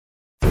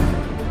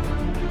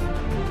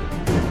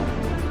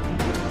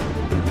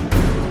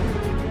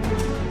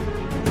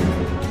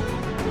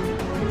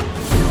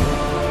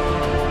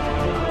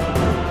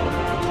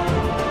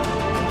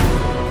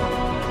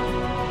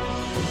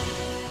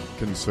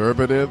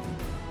Conservative?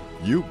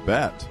 You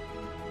bet.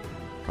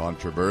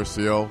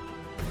 Controversial?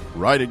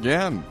 Right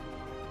again.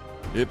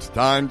 It's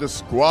time to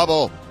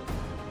squabble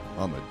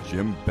on the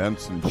Jim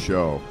Benson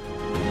Show.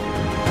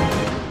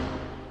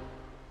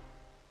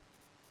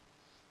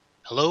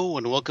 Hello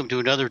and welcome to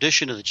another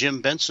edition of the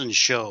Jim Benson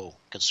Show,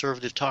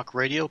 conservative talk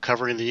radio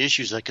covering the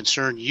issues that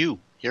concern you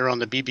here on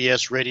the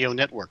BBS radio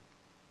network.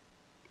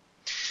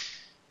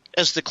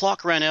 As the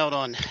clock ran out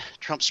on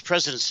Trump's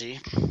presidency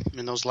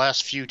in those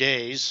last few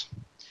days,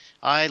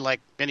 I, like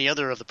many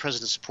other of the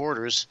president's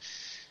supporters,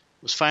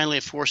 was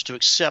finally forced to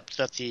accept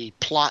that the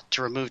plot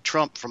to remove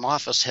Trump from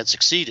office had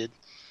succeeded,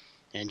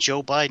 and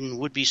Joe Biden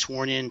would be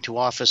sworn into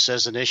office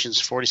as the nation's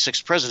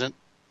 46th president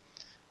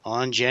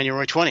on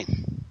January 20.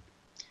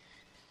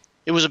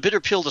 It was a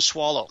bitter pill to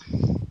swallow,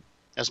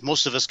 as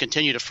most of us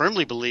continue to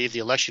firmly believe the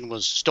election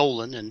was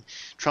stolen and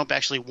Trump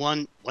actually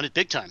won it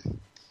big time.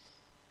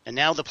 And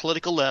now the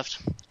political left,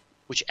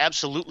 which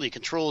absolutely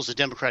controls the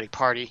Democratic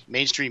Party,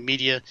 mainstream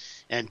media,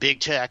 and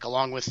big tech,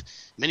 along with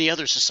many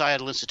other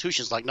societal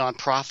institutions like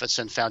nonprofits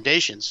and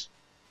foundations,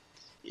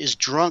 is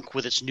drunk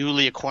with its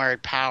newly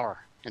acquired power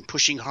and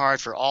pushing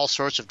hard for all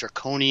sorts of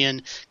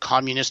draconian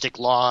communistic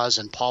laws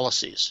and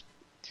policies.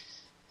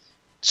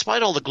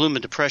 Despite all the gloom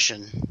and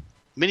depression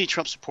many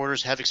Trump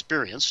supporters have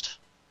experienced,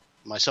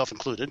 myself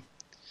included,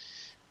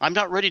 I'm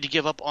not ready to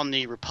give up on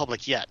the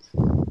republic yet.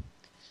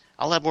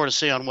 I'll have more to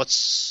say on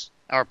what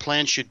our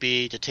plan should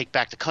be to take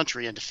back the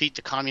country and defeat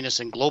the communists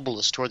and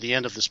globalists toward the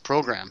end of this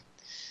program.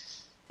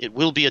 It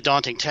will be a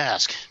daunting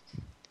task.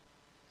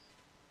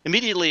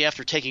 Immediately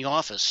after taking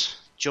office,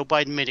 Joe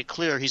Biden made it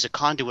clear he's a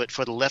conduit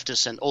for the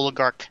leftist and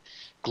oligarch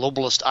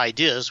globalist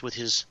ideas with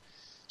his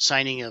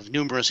signing of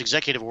numerous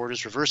executive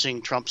orders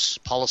reversing Trump's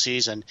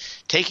policies and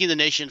taking the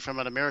nation from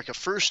an America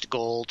First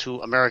goal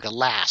to America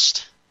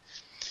Last,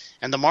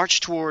 and the march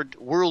toward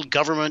world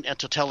government and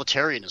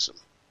totalitarianism.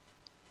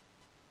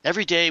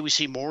 Every day we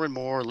see more and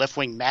more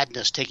left-wing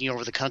madness taking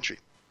over the country.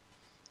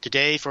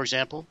 Today, for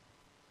example,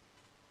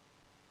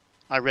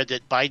 I read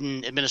that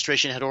Biden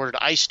administration had ordered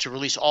ICE to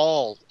release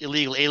all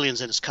illegal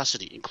aliens in its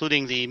custody,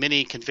 including the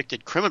many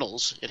convicted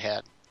criminals it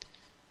had.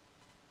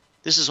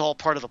 This is all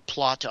part of a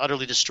plot to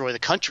utterly destroy the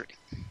country.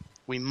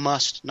 We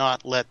must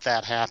not let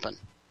that happen.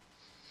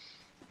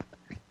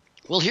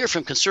 We'll hear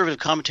from conservative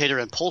commentator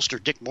and pollster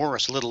Dick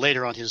Morris a little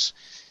later on his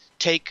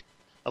take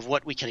of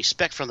what we can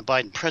expect from the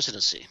Biden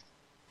presidency.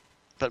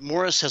 But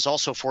Morris has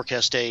also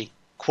forecast a,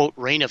 quote,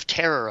 reign of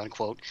terror,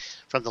 unquote,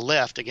 from the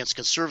left against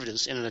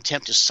conservatives in an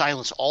attempt to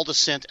silence all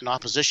dissent and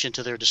opposition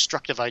to their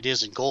destructive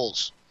ideas and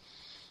goals.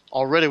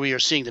 Already we are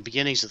seeing the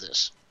beginnings of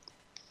this.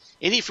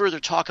 Any further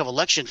talk of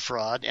election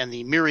fraud and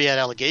the myriad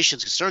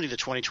allegations concerning the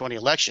 2020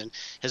 election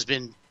has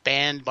been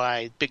banned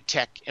by big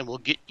tech and will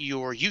get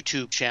your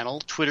YouTube channel,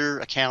 Twitter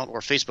account,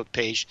 or Facebook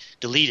page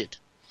deleted.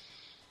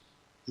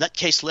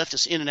 Nutcase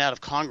leftists in and out of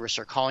Congress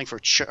are calling for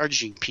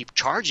charging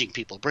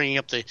people, bringing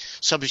up the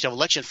subject of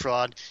election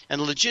fraud and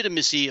the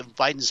legitimacy of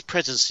Biden's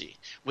presidency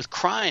with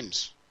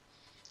crimes.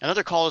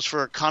 Another call is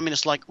for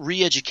communist-like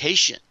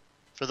re-education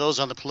for those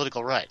on the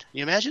political right. Can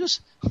you imagine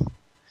this?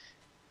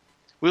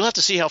 We'll have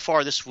to see how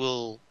far this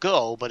will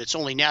go, but it's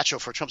only natural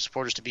for Trump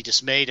supporters to be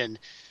dismayed and,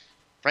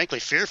 frankly,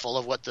 fearful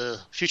of what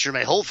the future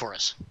may hold for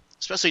us,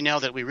 especially now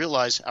that we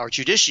realize our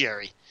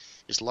judiciary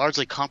is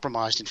largely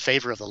compromised in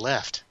favor of the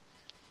left.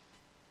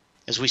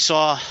 As we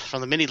saw from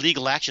the many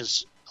legal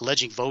actions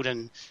alleging vote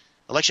and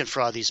election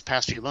fraud these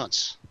past few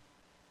months.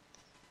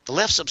 The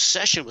left's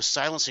obsession with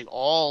silencing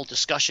all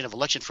discussion of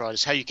election fraud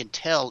is how you can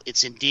tell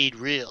it's indeed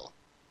real.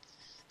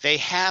 They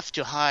have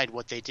to hide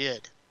what they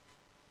did.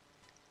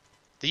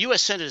 The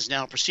U.S. Senate is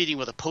now proceeding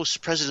with a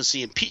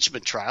post-presidency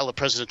impeachment trial of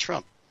President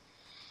Trump.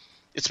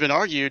 It's been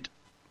argued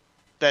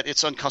that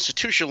it's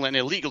unconstitutional and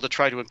illegal to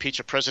try to impeach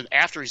a president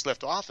after he's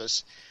left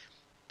office,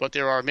 but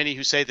there are many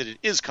who say that it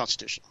is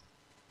constitutional.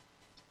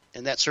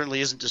 And that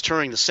certainly isn't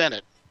deterring the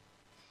Senate.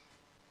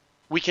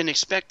 We can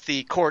expect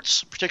the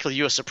courts, particularly the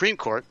U.S. Supreme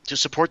Court, to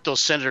support those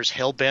senators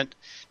hell-bent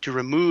to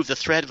remove the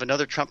threat of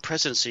another Trump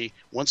presidency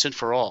once and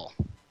for all.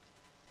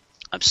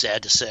 I'm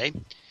sad to say.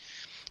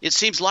 It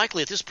seems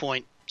likely at this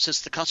point,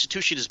 since the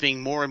Constitution is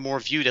being more and more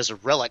viewed as a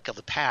relic of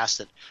the past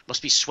that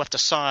must be swept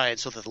aside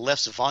so that the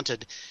left's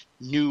vaunted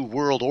new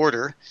world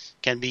order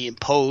can be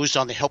imposed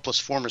on the helpless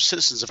former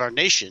citizens of our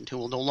nation who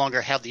will no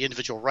longer have the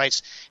individual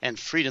rights and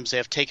freedoms they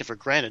have taken for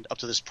granted up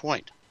to this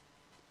point.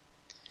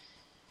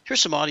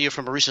 Here's some audio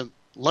from a recent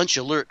Lunch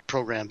Alert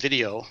program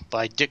video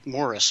by Dick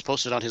Morris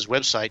posted on his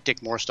website,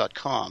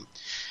 dickmorris.com,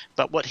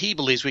 about what he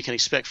believes we can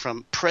expect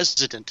from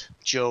President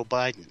Joe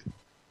Biden.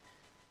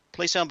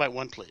 Play soundbite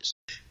 1, please.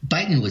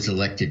 Biden was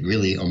elected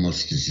really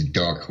almost as a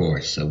dark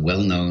horse, a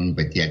well-known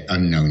but yet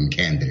unknown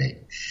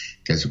candidate,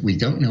 because we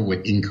don't know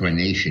what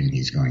incarnation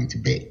he's going to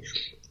be.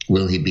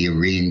 Will he be a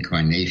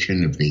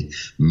reincarnation of the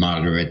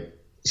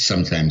moderate,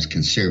 sometimes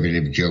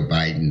conservative Joe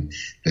Biden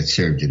that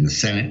served in the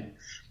Senate?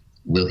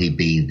 Will he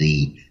be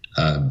the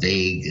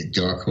vague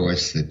dark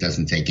horse that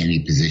doesn't take any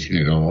position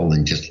at all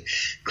and just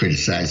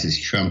criticizes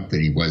Trump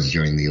that he was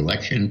during the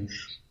election?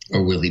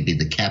 Or will he be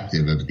the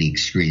captive of the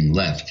extreme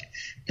left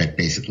that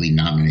basically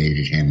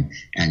nominated him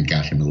and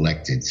got him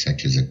elected,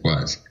 such as it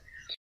was?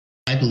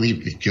 I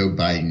believe that Joe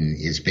Biden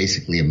is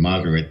basically a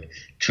moderate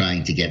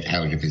trying to get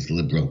out of his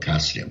liberal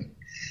costume,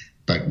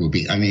 but will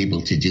be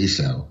unable to do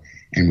so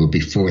and will be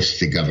forced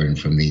to govern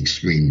from the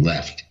extreme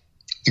left.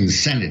 In the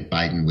Senate,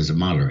 Biden was a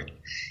moderate.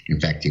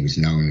 In fact, he was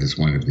known as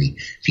one of the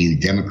few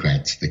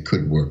Democrats that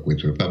could work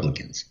with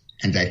Republicans.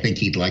 And I think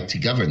he'd like to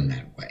govern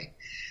that way.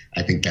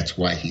 I think that's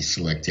why he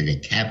selected a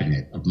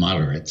cabinet of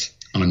moderates.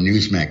 On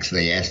Newsmax,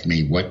 they asked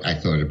me what I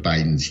thought of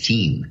Biden's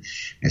team.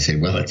 I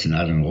said, well, it's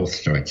not an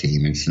all-star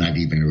team. It's not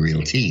even a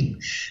real team.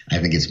 I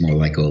think it's more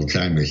like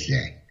old-timers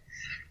day.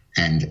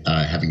 And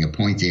having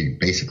appointed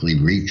basically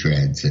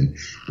retreads and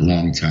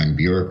longtime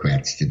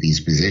bureaucrats to these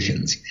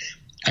positions,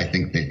 I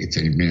think that it's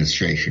an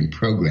administration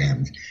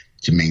programmed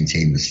to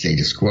maintain the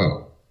status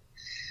quo.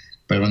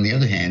 But on the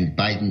other hand,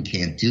 Biden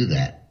can't do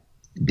that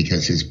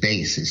because his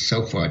base is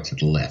so far to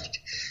the left,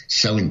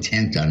 so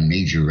intent on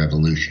major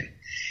revolution,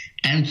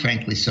 and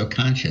frankly so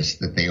conscious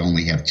that they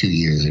only have 2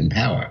 years in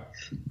power,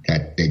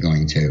 that they're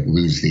going to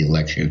lose the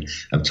election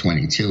of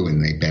 22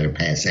 and they better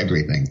pass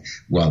everything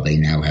while they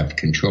now have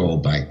control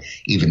by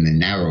even the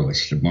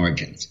narrowest of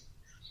margins.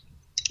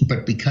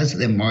 But because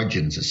their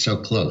margins are so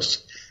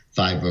close,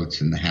 5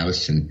 votes in the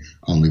House and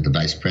only the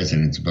vice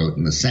president's vote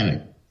in the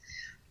Senate,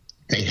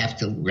 they have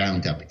to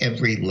round up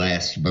every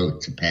last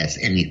vote to pass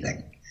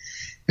anything.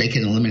 They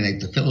can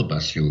eliminate the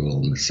filibuster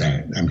rule in the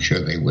Senate. I'm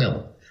sure they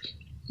will.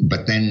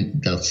 But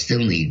then they'll still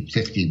need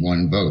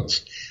 51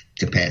 votes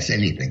to pass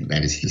anything.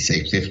 That is to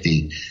say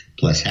 50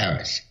 plus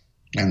Harris.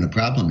 And the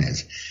problem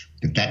is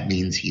that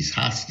means he's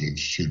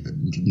hostage to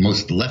the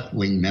most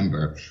left-wing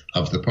member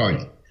of the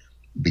party.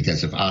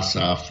 Because if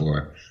Ossoff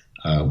or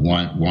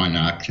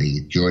Warnock,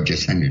 the Georgia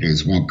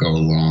senators, won't go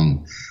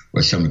along,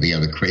 or some of the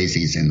other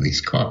crazies in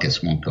this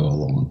caucus won't go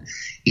along,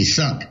 he's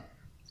sunk.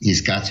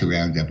 He's got to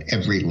round up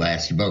every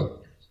last vote.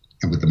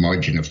 And with the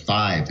margin of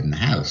 5 in the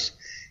House,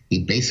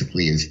 he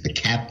basically is the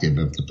captive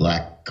of the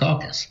black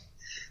caucus.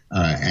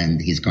 And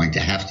he's going to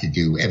have to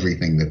do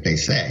everything that they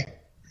say.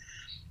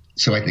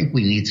 So I think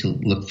we need to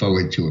look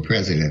forward to a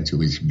president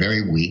who is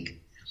very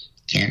weak,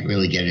 can't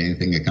really get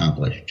anything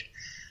accomplished,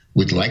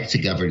 would like to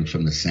govern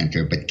from the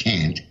center but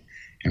can't,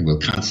 and will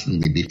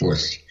constantly be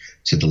forced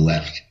to the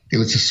left. There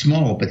was a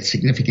small but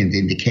significant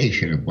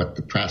indication of what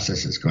the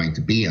process is going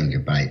to be under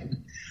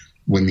Biden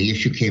when the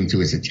issue came to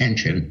his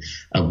attention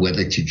of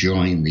whether to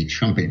join the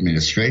Trump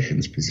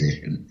administration's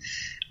position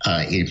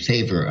in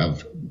favor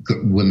of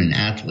women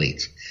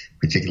athletes,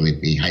 particularly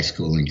at the high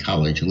school and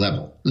college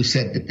level, who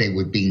said that they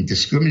were being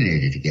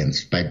discriminated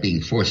against by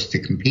being forced to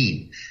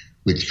compete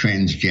with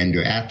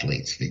transgender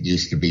athletes that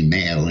used to be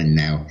male and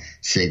now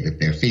say that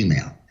they're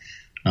female.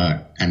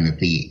 And that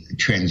the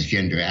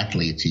transgender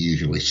athletes are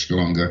usually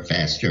stronger,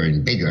 faster,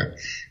 and bigger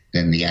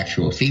than the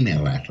actual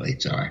female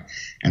athletes are,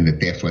 and that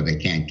therefore they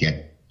can't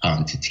get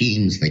onto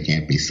teams, they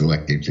can't be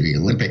selected for the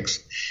Olympics,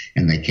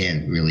 and they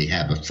can't really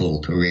have a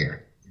full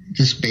career.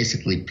 This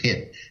basically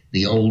pit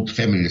the old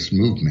feminist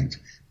movement,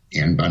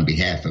 and on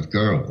behalf of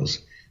girls,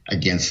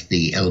 against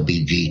the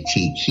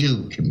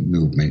LGBTQ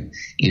movement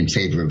in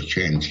favor of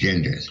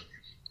transgenders.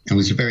 It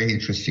was a very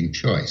interesting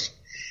choice.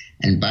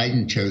 And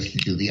Biden chose to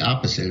do the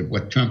opposite of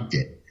what Trump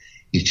did.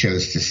 He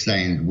chose to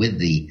stand with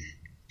the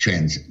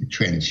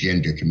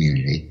transgender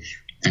community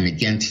and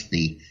against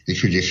the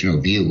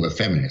traditional view of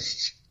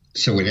feminists.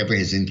 So whatever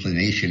his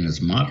inclination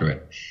as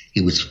moderate,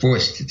 he was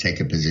forced to take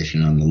a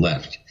position on the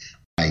left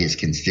by his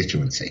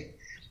constituency.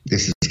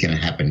 This is going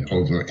to happen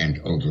over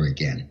and over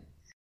again.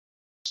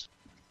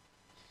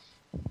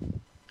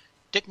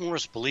 Dick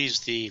Morris believes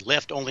the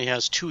left only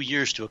has 2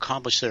 years to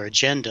accomplish their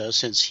agenda,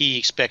 since he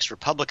expects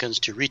Republicans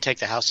to retake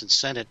the House and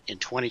Senate in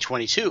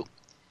 2022.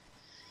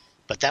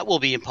 But that will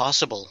be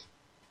impossible.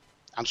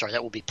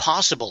 That will be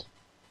possible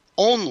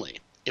only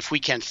if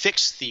we can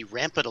fix the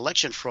rampant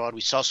election fraud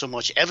we saw so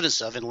much evidence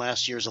of in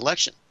last year's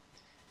election.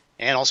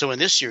 And also in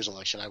this year's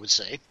election, I would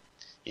say.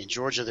 In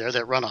Georgia there,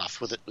 that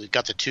runoff, we've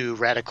got the 2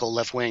 radical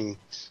left-wing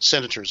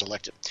senators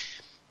elected.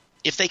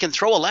 If they can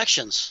throw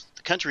elections,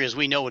 the country as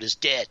we know it is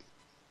dead.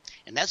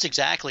 And that's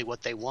exactly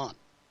what they want.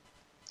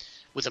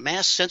 With a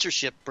mass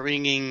censorship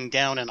bringing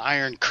down an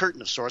iron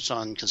curtain of sorts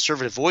on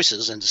conservative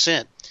voices and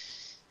dissent,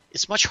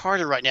 it's much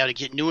harder right now to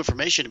get new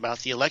information about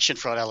the election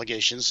fraud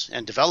allegations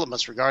and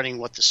developments regarding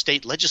what the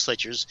state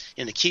legislatures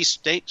in the key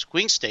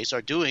swing states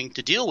are doing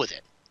to deal with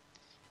it.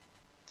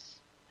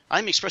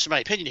 I'm expressing my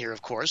opinion here,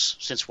 of course,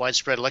 since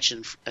widespread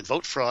election and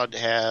vote fraud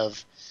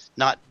have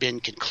not been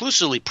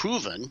conclusively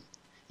proven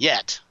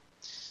yet.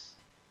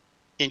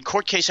 In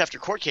court case after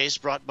court case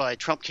brought by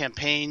Trump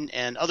campaign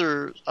and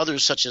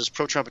others such as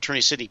pro-Trump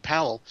attorney Sidney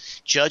Powell,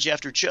 judge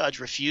after judge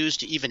refused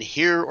to even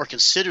hear or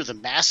consider the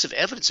massive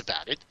evidence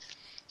about it,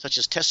 such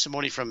as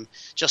testimony from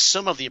just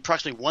some of the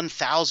approximately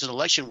 1,000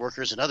 election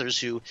workers and others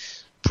who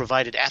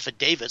provided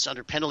affidavits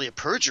under penalty of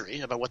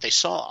perjury about what they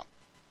saw.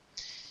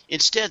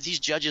 Instead, these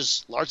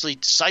judges largely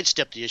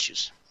sidestepped the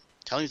issues,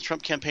 telling the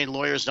Trump campaign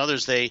lawyers and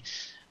others they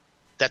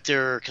that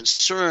their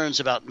concerns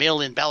about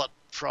mail-in ballot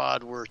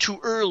fraud were too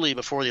early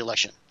before the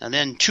election and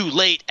then too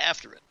late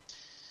after it,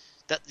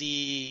 that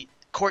the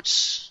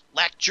courts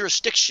lacked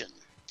jurisdiction,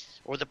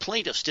 or the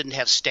plaintiffs didn't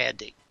have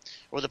standing,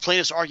 or the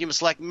plaintiffs'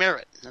 arguments lacked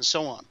merit, and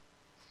so on.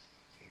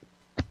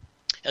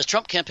 As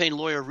Trump campaign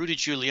lawyer Rudy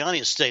Giuliani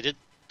has stated,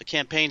 the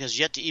campaign has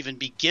yet to even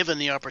be given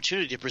the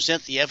opportunity to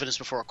present the evidence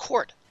before a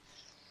court.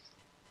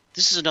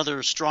 This is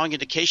another strong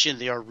indication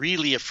they are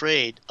really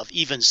afraid of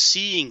even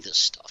seeing this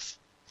stuff.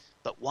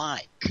 But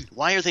why?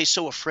 Why are they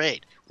so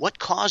afraid? What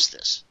caused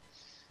this?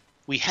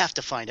 We have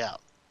to find out.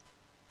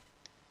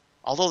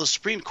 Although the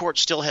Supreme Court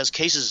still has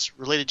cases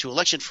related to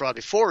election fraud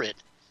before it,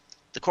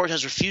 the court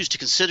has refused to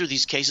consider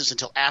these cases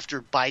until after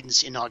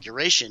Biden's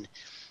inauguration,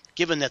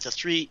 given that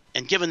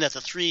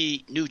the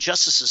three new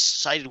justices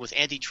sided with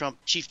anti-Trump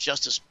Chief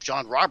Justice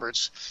John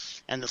Roberts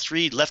and the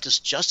three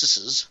leftist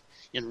justices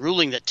in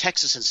ruling that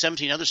Texas and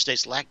 17 other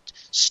states lacked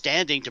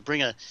standing to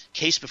bring a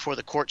case before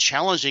the court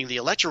challenging the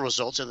electoral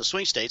results in the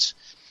swing states,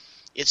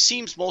 it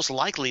seems most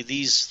likely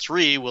these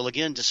three will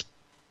again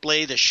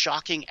display the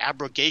shocking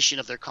abrogation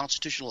of their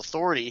constitutional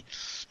authority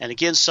and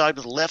again side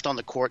with the left on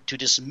the court to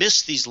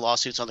dismiss these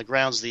lawsuits on the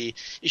grounds the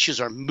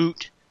issues are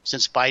moot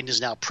since Biden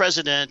is now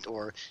president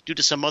or due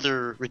to some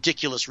other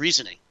ridiculous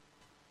reasoning.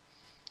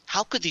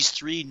 How could these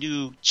three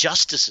new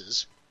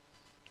justices,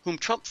 whom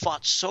Trump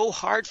fought so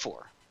hard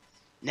for,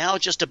 now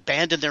just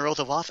abandon their oath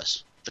of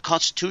office, the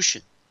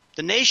Constitution,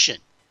 the nation?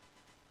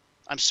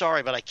 I'm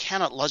sorry, but I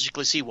cannot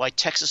logically see why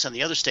Texas and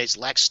the other states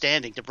lack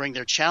standing to bring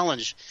their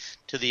challenge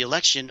to the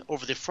election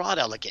over the fraud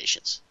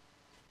allegations.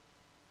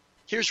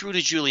 Here's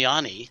Rudy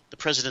Giuliani, the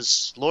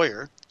president's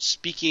lawyer,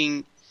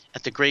 speaking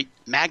at the great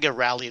MAGA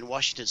rally in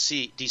Washington,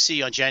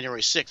 D.C. on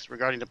January 6th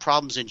regarding the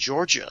problems in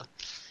Georgia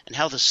and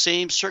how the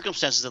same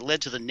circumstances that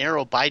led to the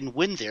narrow Biden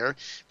win there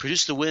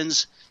produced the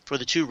wins for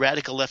the two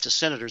radical leftist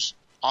senators,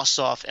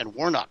 Ossoff and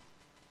Warnock.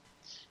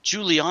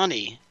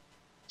 Giuliani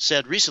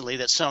said recently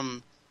that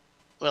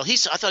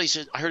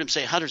I heard him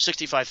say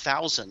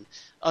 165,000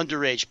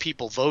 underage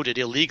people voted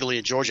illegally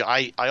in Georgia.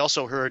 I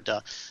also heard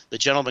the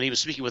gentleman he was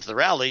speaking with at the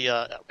rally,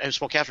 who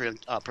spoke after him,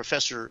 law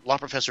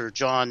professor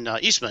John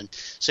Eastman,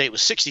 say it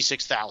was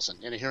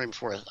 66,000 in a hearing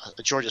before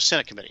a Georgia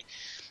Senate committee.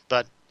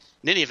 But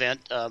in any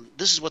event,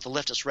 this is what the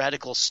leftist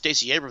radical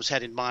Stacey Abrams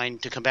had in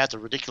mind to combat the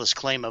ridiculous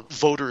claim of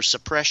voter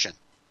suppression.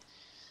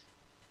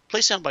 Play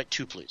soundbite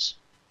 2, please.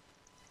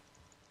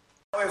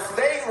 If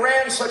they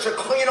ran such a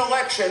clean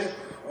election,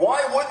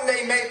 why wouldn't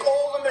they make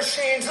all the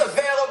machines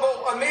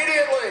available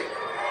immediately?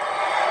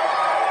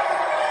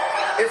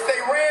 If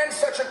they ran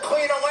such a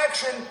clean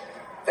election,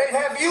 they'd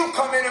have you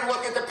come in and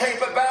look at the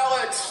paper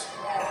ballots.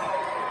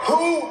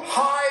 Who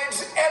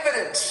hides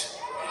evidence?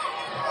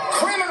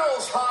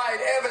 Criminals hide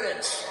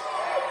evidence,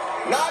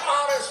 not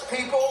honest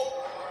people.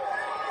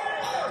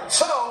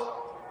 So,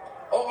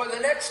 over the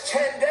next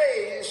 10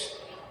 days,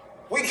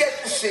 we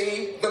get to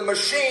see the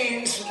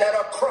machines that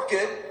are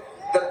crooked,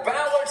 the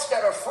ballots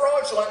that are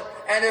fraudulent,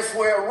 and if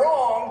we're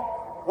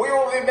wrong, we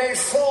will be made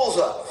fools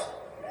of.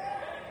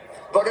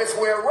 But if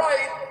we're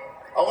right,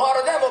 a lot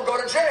of them will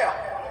go to jail.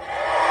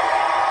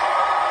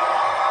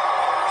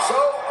 So,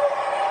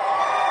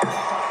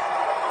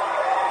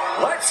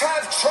 let's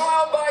have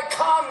trial by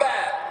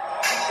combat.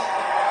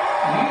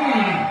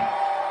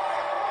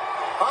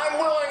 I'm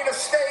willing to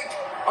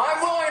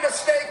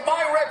stake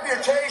my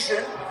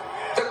reputation.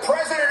 The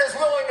president is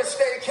willing to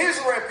stake his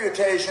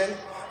reputation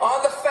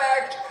on the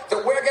fact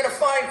that we're going to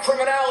find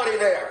criminality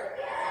there.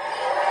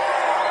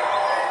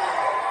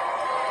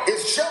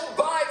 Is Joe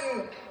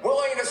Biden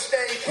willing to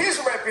stake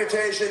his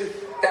reputation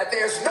that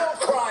there's no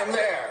crime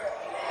there?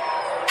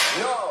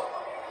 No.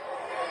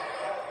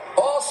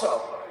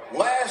 Also,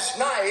 last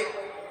night,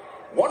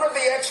 one of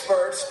the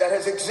experts that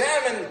has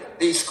examined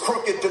these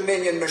crooked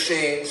Dominion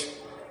machines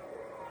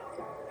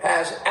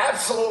has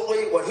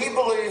absolutely what he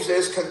believes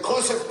is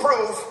conclusive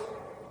proof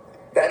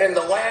that in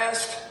the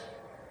last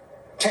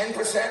 10%,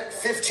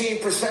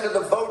 15% of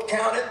the vote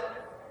counted,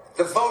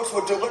 the votes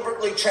were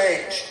deliberately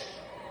changed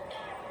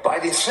by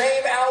the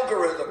same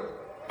algorithm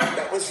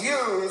that was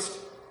used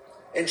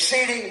in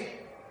cheating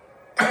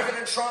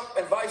President Trump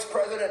and Vice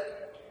President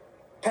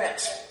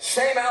Pence.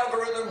 Same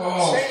algorithm,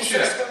 same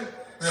system,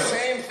 really?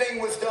 Same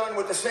thing was done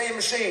with the same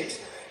machines.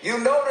 You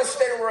noticed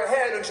they were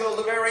ahead until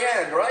the very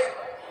end, right?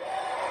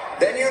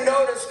 Then you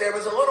noticed there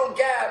was a little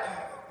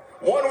gap.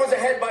 One was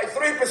ahead by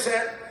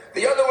 3%,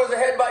 the other was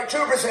ahead by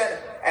 2%,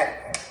 and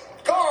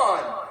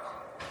gone.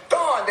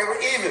 They were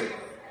even.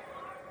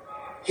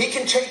 He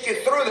can take you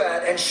through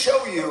that and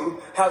show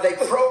you how they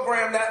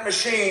programmed that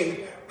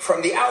machine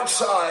from the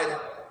outside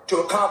to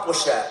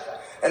accomplish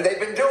that. And they've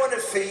been doing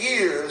it for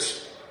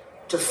years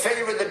to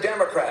favor the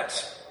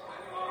Democrats.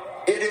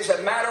 It is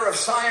a matter of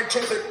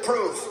scientific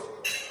proof.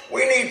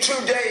 We need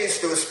 2 days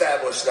to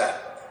establish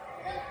that.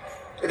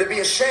 It'd be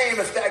a shame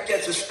if that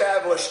gets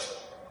established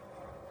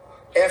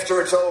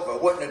after it's over,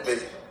 wouldn't it be?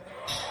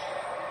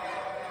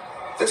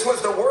 This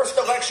was the worst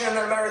election in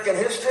American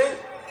history.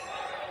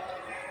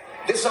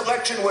 This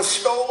election was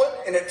stolen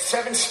in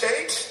 7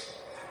 states.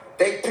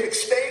 They picked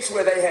states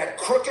where they had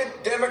crooked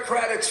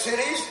Democratic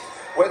cities,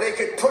 where they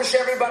could push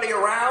everybody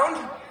around,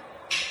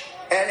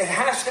 and it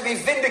has to be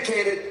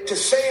vindicated to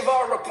save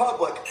our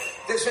republic.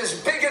 This is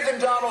bigger than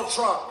Donald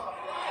Trump.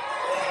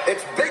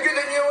 It's bigger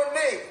than you and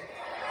me.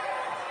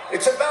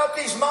 It's about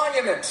these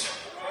monuments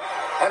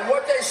and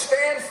what they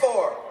stand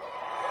for.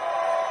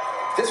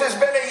 This has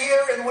been a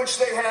year in which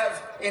they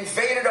have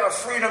invaded our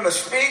freedom of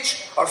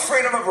speech, our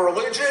freedom of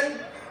religion,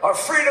 our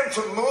freedom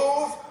to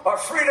move, our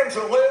freedom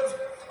to live.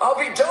 I'll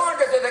be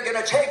darned if they're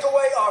going to take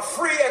away our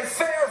free and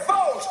fair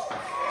vote.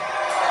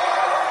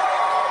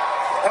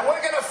 And we're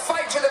going to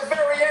fight to the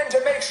very end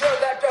to make sure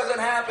that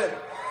doesn't happen.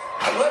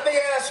 And let me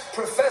ask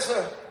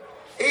Professor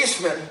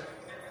Eastman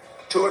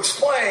to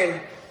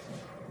explain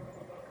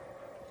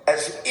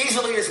as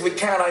easily as we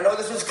can. I know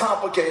this is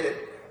complicated,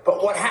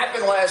 but what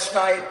happened last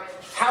night,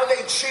 how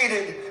they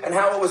cheated, and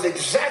how it was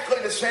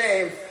exactly the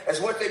same as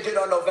what they did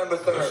on November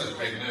 3rd. This is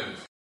big news.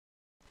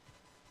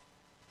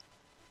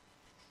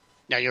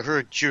 Now, you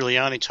heard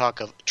Giuliani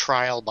talk of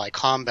trial by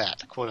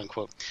combat, quote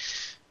unquote,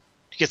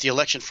 to get the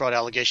election fraud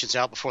allegations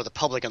out before the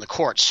public and the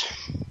courts.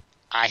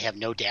 I have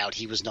no doubt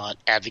he was not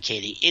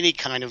advocating any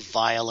kind of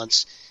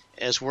violence,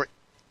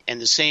 and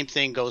the same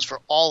thing goes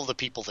for all of the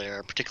people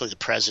there, particularly the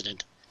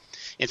president.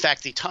 In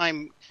fact, the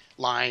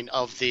timeline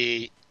of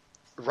the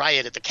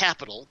riot at the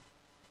Capitol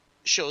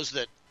shows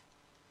that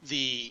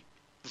the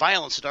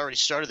violence had already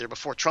started there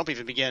before Trump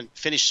even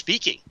finished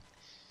speaking.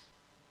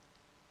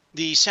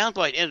 The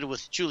soundbite ended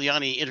with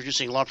Giuliani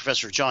introducing law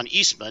professor John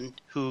Eastman,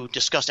 who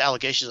discussed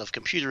allegations of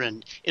computer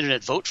and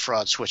internet vote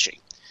fraud switching,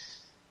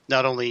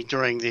 not only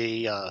during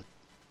the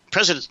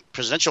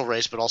presidential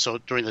race, but also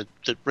during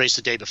the race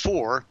the day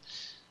before,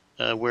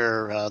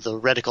 where the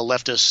radical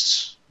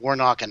leftists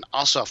Warnock and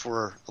Ossoff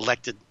were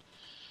elected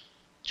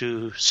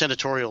to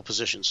senatorial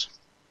positions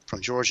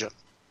from Georgia.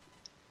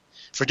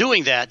 For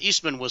doing that,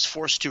 Eastman was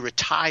forced to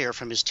retire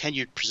from his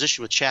tenured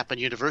position with Chapman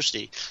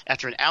University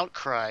after an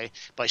outcry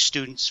by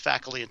students,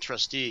 faculty, and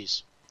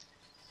trustees.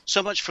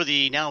 So much for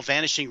the now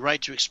vanishing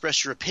right to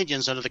express your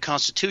opinions under the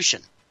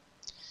Constitution.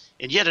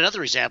 And yet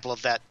another example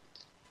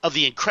of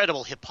the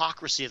incredible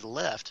hypocrisy of the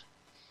left.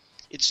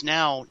 It's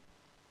now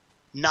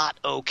not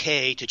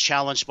okay to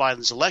challenge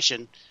Biden's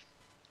election,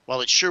 while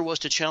it sure was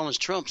to challenge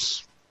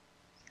Trump's.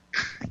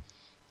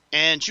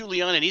 And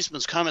Giuliani and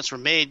Eastman's comments were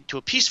made to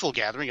a peaceful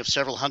gathering of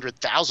several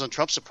 100,000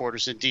 Trump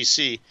supporters in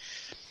D.C.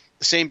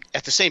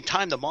 At the same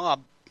time, the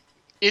mob,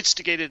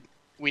 instigated,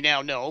 we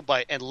now know,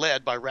 and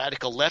led by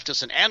radical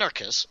leftists and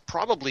anarchists,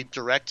 probably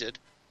directed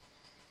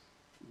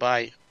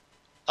by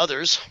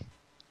others,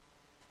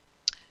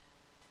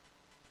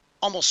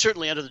 almost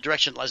certainly under the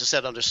direction, as I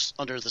said,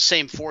 under the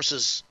same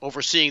forces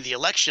overseeing the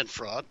election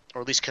fraud,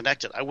 or at least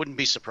connected. I wouldn't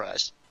be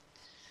surprised.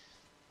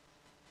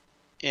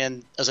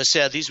 And as I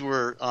said, these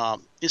were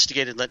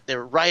instigated. They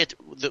were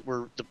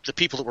the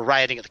people that were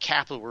rioting at the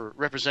Capitol were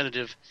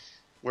representatives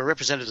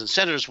and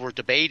senators were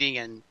debating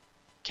and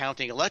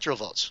counting electoral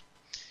votes.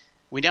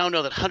 We now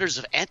know that hundreds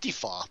of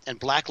Antifa and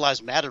Black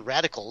Lives Matter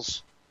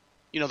radicals,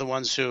 the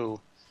ones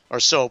who are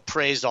so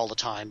praised all the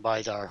time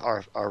by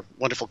our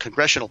wonderful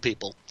congressional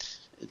people,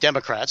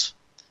 Democrats,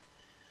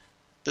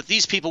 that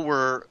these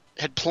people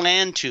had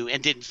planned to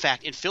and did in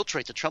fact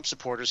infiltrate the Trump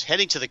supporters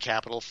heading to the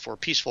Capitol for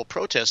peaceful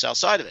protests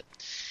outside of it.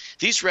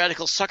 These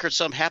radicals suckered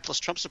some hapless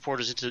Trump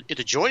supporters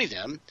into joining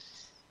them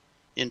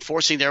in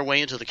forcing their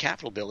way into the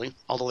Capitol building,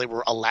 although they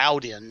were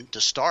allowed in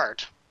to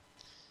start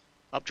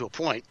up to a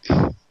point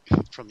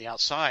from the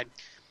outside.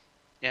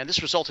 And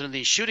this resulted in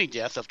the shooting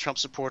death of Trump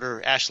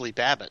supporter Ashley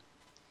Babbitt.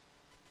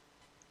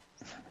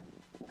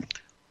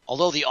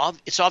 Although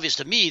it's obvious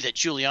to me that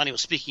Giuliani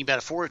was speaking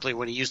metaphorically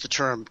when he used the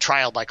term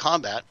trial by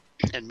combat,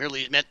 and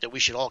merely meant that we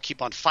should all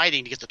keep on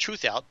fighting to get the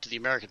truth out to the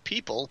American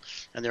people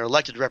and their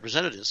elected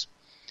representatives,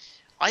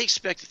 I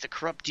expect that the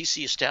corrupt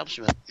D.C.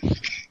 establishment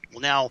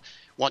will now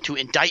want to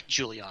indict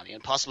Giuliani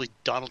and possibly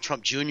Donald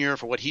Trump Jr.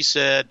 for what he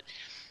said,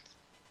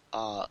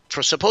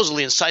 for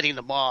supposedly inciting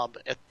the mob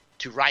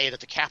to riot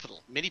at the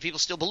Capitol. Many people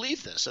still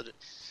believe this.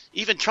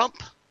 Even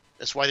Trump,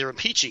 that's why they're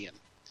impeaching him,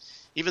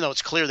 even though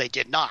it's clear they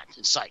did not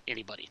incite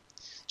anybody,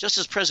 just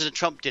as President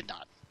Trump did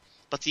not.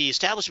 But the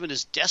establishment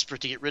is desperate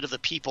to get rid of the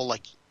people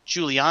like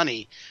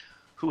Giuliani,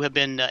 who have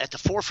been at the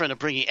forefront of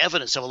bringing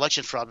evidence of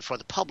election fraud before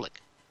the public.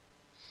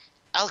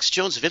 Alex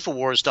Jones of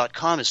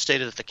Infowars.com has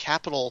stated that the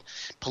Capitol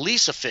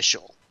police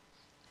official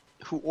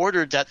who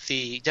ordered that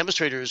the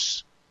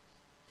demonstrators,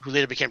 who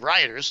later became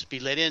rioters,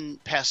 be let in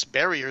past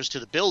barriers to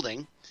the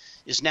building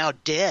is now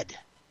dead,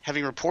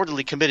 having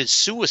reportedly committed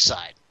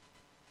suicide.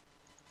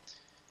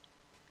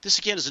 This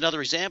again is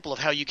another example of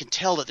how you can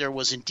tell that there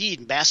was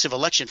indeed massive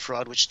election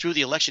fraud which threw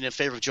the election in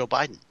favor of Joe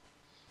Biden.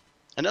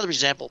 Another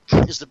example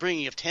is the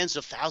bringing of tens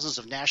of thousands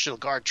of National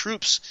Guard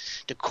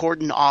troops to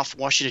cordon off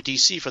Washington,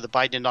 D.C. for the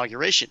Biden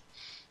inauguration,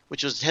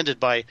 which was attended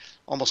by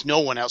almost no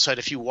one outside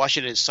a few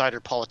Washington insider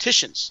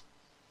politicians.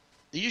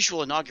 The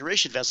usual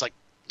inauguration events like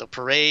the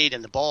parade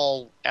and the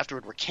ball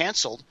afterward were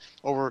canceled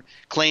over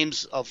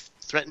claims of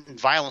threatened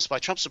violence by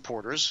Trump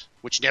supporters,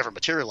 which never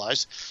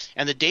materialized,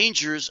 and the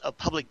dangers of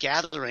public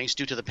gatherings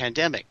due to the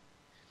pandemic.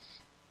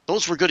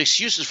 Those were good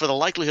excuses for the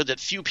likelihood that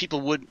few people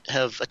would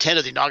have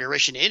attended the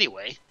inauguration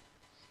anyway,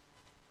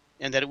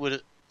 and that it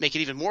would make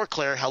it even more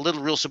clear how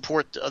little real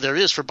support there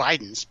is for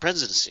Biden's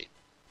presidency.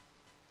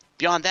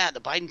 Beyond that,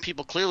 the Biden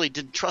people clearly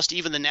didn't trust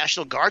even the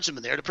National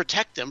Guardsmen there to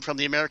protect them from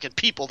the American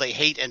people they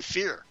hate and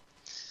fear.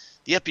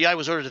 The FBI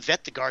was ordered to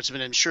vet the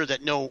Guardsmen and ensure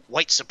that no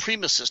white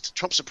supremacist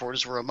Trump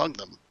supporters were among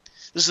them.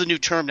 This is the new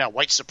term now,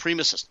 white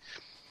supremacist.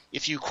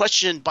 If you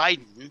question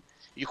Biden,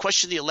 you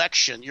question the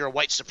election, you're a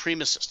white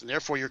supremacist, and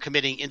therefore you're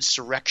committing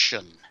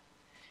insurrection.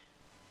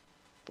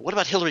 But what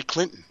about Hillary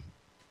Clinton?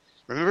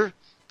 Remember?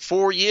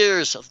 4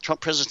 years of the Trump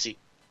presidency,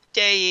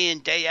 day in,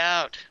 day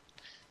out.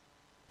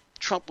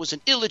 Trump was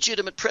an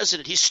illegitimate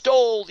president. He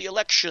stole the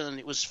election.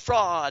 It was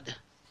fraud.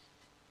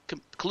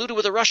 Colluded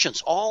with the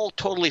Russians. All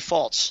totally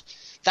false.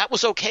 That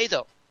was okay,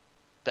 though.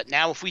 But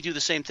now if we do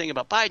the same thing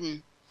about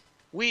Biden,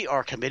 we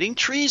are committing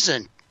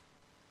treason.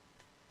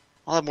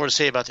 I'll have more to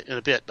say about it in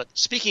a bit. But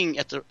speaking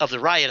of the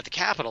riot at the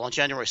Capitol on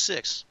January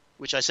 6th,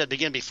 which I said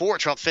began before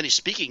Trump finished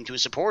speaking to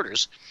his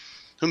supporters,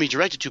 whom he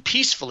directed to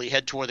peacefully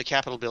head toward the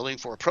Capitol building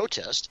for a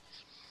protest,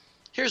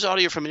 here's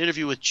audio from an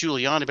interview with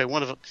Giuliani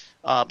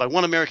by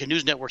One American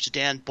News Network's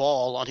Dan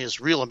Ball on his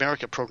Real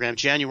America program,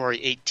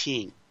 January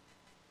 18.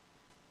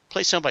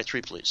 Play soundbite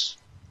 3, please.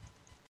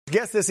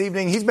 Guest this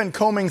evening, he's been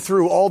combing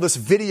through all this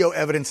video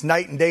evidence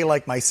night and day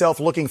like myself,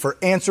 looking for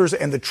answers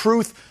and the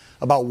truth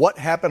about what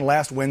happened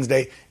last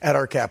Wednesday at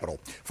our Capitol.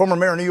 Former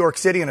mayor of New York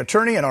City, an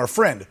attorney, and our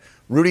friend,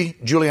 Rudy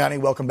Giuliani.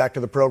 Welcome back to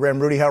the program.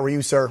 Rudy, how are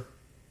you, sir?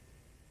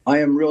 I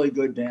am really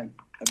good, Dan.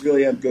 I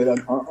really am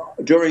good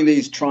during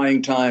these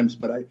trying times,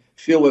 but I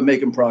feel we're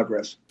making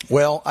progress.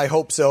 Well, I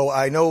hope so.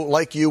 I know,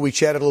 like you, we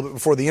chatted a little bit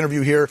before the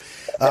interview here.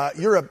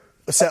 You're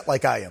upset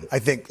like I am. I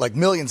think like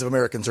millions of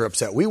Americans are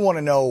upset. We want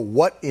to know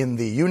what in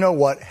the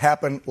you-know-what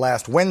happened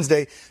last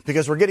Wednesday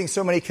because we're getting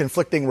so many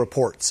conflicting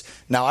reports.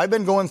 Now, I've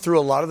been going through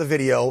a lot of the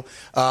video.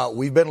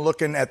 We've been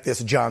looking at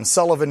this John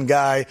Sullivan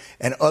guy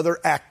and other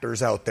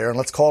actors out there, and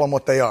let's call them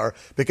what they are,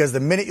 because the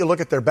minute you look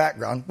at their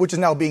background, which is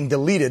now being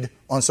deleted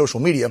on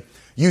social media,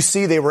 you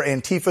see they were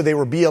Antifa, they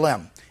were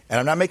BLM. And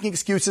I'm not making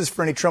excuses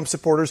for any Trump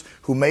supporters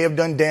who may have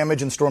done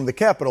damage and stormed the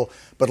Capitol,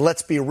 but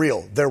let's be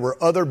real. There were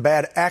other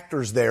bad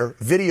actors there.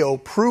 Video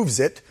proves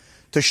it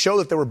to show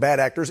that there were bad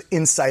actors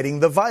inciting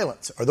the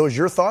violence. Are those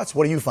your thoughts?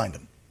 What do you find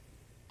them?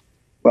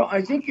 Well,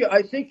 I think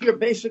you're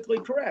basically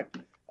correct.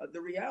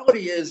 The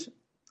reality is,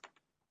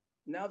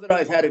 now that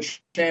I've had a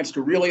chance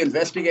to really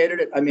investigate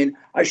it, I mean,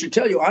 I should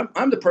tell you,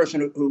 I'm the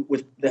person who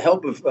with the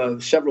help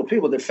of several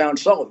people, that found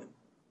Sullivan.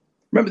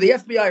 Remember, the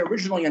FBI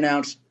originally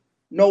announced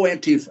no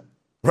Antifa.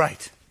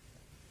 Right.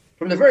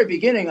 From the very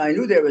beginning, I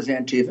knew there was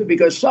Antifa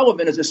because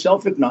Sullivan is a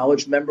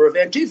self-acknowledged member of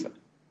Antifa.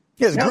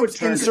 His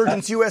group's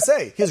Insurgents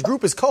USA. His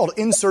group is called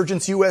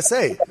Insurgents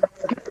USA.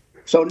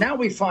 So now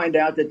we find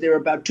out that there are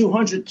about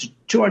 200 to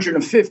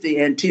 250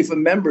 Antifa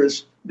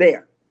members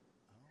there.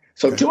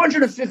 So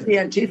 250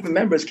 Antifa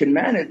members can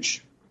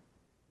manage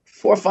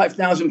 4,000 or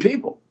 5,000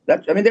 people.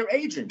 They're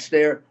agents.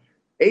 They're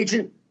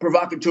agent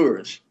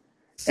provocateurs.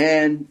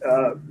 And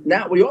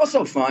now we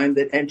also find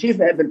that Antifa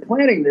had been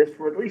planning this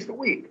for at least a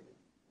week.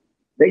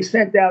 They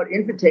sent out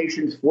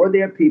invitations for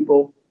their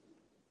people.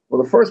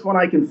 Well, the first one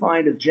I can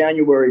find is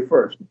January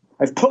 1st.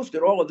 I've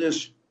posted all of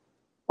this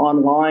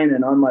online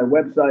and on my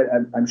website.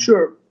 I'm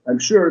sure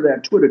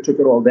that Twitter took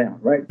it all down,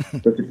 right?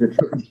 But it's the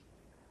truth.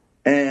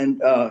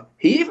 And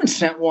he even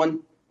sent one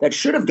that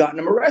should have gotten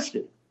him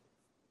arrested.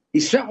 He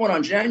sent one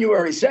on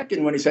January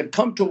 2nd when he said,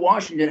 "Come to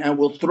Washington and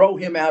we'll throw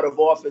him out of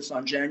office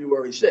on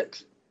January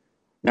 6th."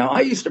 Now,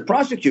 I used to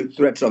prosecute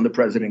threats on the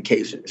president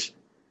cases.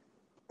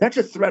 That's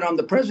a threat on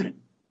the president.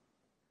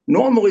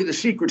 Normally, the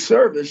Secret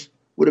Service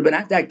would have been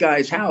at that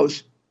guy's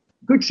house.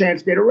 Good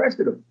chance they'd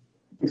arrested him.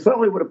 He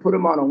certainly would have put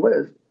him on a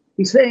list.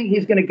 He's saying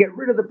he's going to get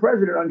rid of the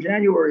president on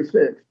January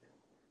 6th.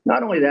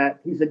 Not only that,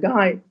 he's a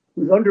guy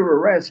who's under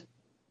arrest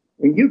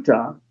in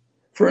Utah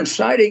for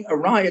inciting a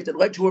riot that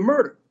led to a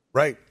murder.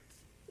 Right.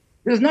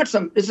 This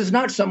is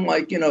not some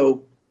like,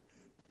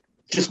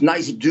 just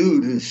nice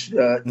dude who's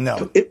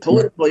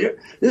politically.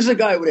 This is a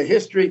guy with a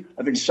history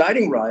of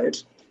inciting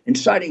riots,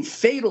 inciting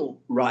fatal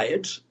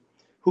riots,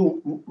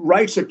 who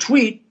writes a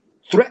tweet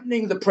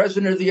threatening the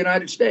president of the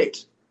United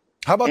States.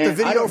 How about the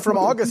video from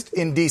August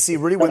in D.C.,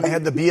 Rudy, when they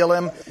had the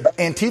BLM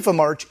Antifa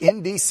march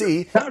in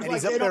D.C., and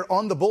he's up there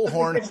on the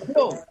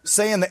bullhorn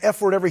saying the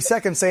F word every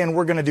second, saying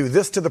we're going to do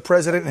this to the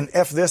president and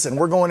F this, and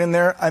we're going in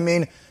there. I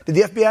mean, did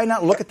the FBI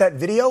not look at that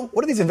video?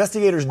 What are these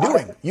investigators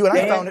doing? You and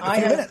I found it in a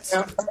few minutes.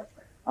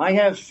 I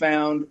have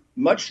found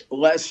much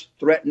less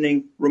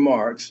threatening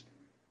remarks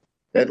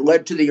that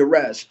led to the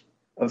arrest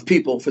of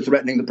people for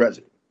threatening the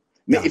president.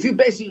 I mean, if you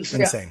basically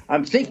say,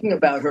 I'm thinking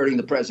about hurting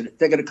the president,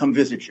 they're going to come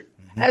visit you,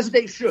 as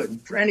they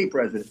should for any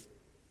president.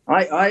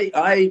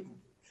 I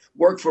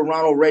work for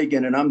Ronald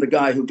Reagan, and I'm the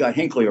guy who got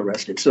Hinckley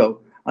arrested.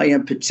 So I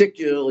am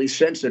particularly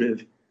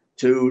sensitive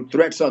to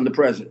threats on the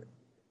president.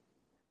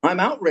 I'm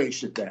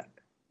outraged at that.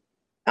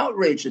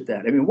 Outraged at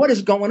that. I mean, what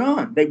is going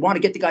on? They want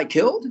to get the guy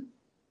killed?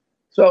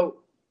 So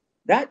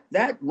that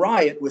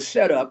riot was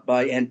set up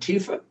by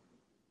Antifa,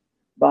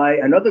 by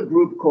another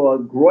group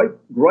called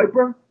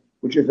Groyper,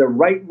 which is a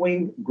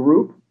right-wing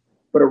group,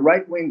 but a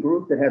right-wing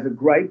group that has a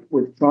gripe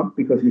with Trump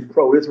because he's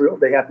pro-Israel.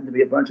 They happen to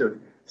be a bunch of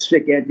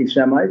sick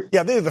anti-Semites.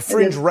 Yeah, they're the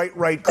fringe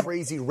right,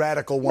 crazy,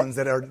 radical ones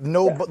that are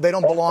they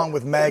don't belong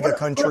with MAGA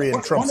country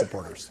and Trump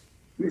supporters.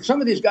 Some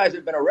of these guys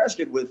have been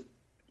arrested with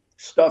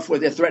stuff where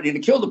they're threatening to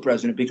kill the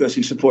president because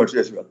he supports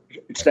Israel.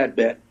 It's that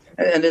bad.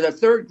 And there's a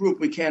third group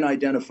we can't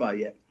identify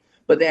yet.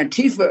 But the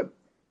Antifa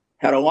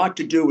had a lot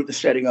to do with the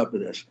setting up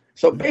of this.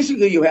 So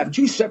basically you have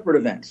two separate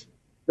events.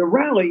 The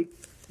rally,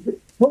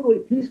 totally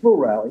peaceful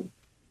rally.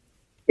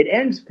 It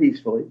ends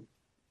peacefully.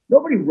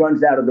 Nobody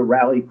runs out of the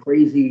rally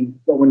crazy,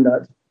 going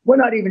nuts. We're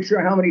not even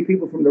sure how many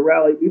people from the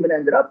rally even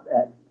ended up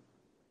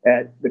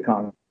at the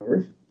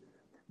Congress.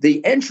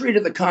 The entry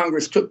to the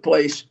Congress took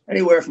place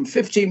anywhere from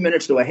 15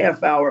 minutes to a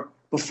half hour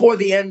before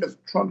the end of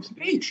Trump's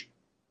speech.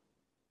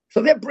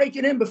 So they're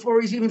breaking in before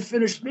he's even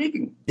finished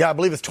speaking. Yeah, I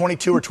believe it's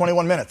 22 or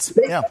 21 minutes.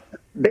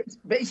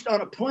 Based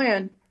on a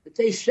plan that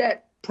they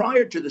set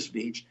prior to the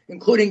speech,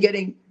 including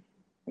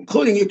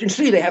you can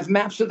see they have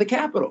maps of the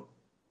Capitol.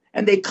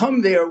 And they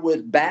come there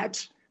with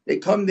bats. They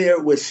come there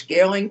with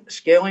scaling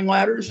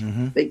ladders.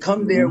 Mm-hmm. They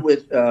come there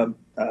with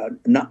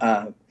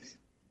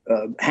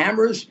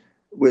hammers,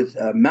 with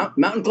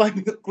mountain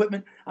climbing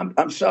equipment.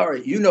 I'm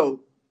sorry, you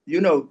know,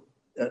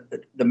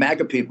 the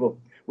MAGA people.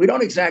 We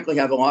don't exactly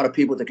have a lot of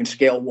people that can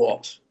scale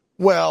walls.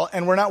 Well,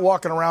 and we're not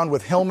walking around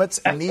with helmets,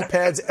 knee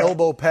pads,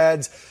 elbow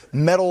pads,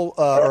 metal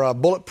or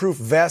bulletproof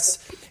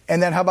vests.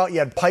 And then how about you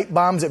had pipe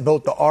bombs at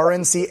both the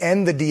RNC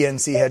and the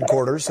DNC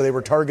headquarters, so they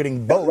were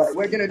targeting both. Right.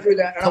 We're going to do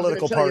that. And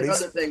political parties.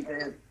 Another thing,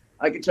 man.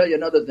 I can tell you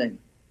another thing.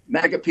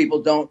 MAGA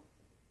people don't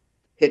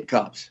hit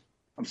cops.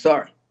 I'm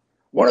sorry.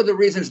 One of the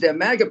reasons they're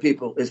MAGA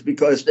people is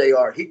because they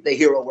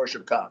hero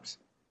worship cops.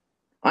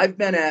 I've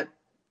been at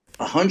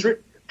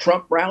 100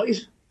 Trump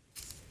rallies.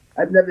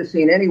 I've never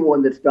seen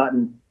anyone that's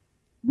gotten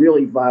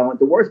really violent.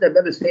 The worst I've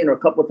ever seen are a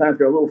couple of times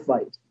there are little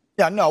fights.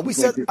 Yeah, no,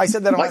 I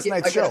said that on last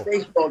night's show.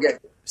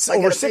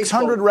 Over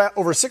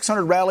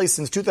 600 rallies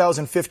since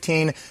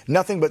 2015,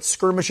 nothing but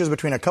skirmishes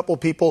between a couple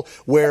people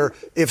where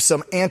if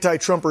some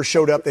anti-Trumpers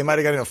showed up, they might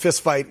have got in a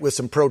fist fight with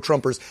some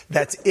pro-Trumpers.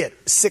 That's it.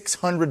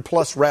 600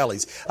 plus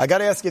rallies. I got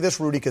to ask you this,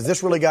 Rudy, because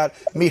this really got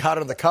me hot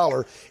under the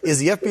collar. Is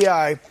the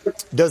FBI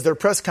does their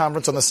press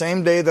conference on the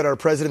same day that our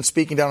president's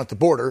speaking down at the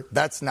border?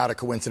 That's not a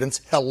coincidence.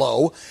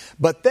 Hello.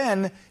 But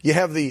then you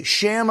have the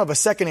sham of a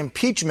second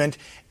impeachment,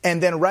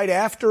 and then right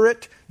after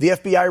it, the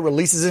FBI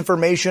releases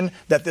information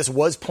that this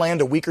was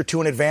planned a week or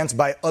two in advance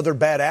by other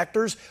bad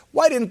actors.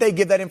 Why didn't they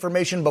give that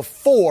information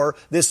before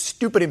this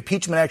stupid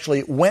impeachment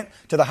actually went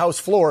to the House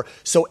floor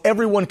so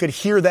everyone could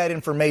hear that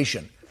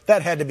information?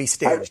 That had to be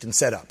staged and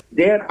set up.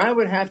 Dan, I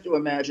would have to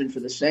imagine for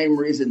the same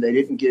reason they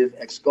didn't give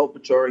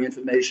exculpatory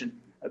information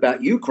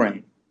about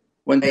Ukraine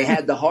when they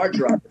had the hard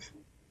drive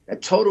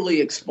that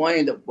totally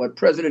explained that what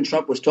President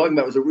Trump was talking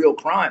about was a real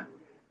crime.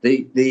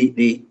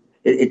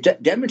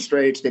 It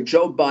demonstrates that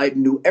Joe Biden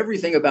knew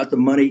everything about the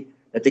money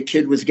that the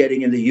kid was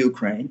getting in the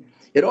Ukraine.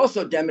 It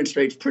also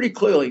demonstrates pretty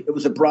clearly it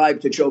was a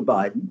bribe to Joe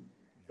Biden.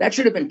 That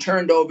should have been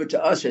turned over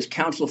to us as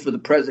counsel for the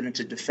president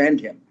to defend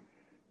him.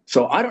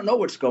 So I don't know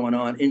what's going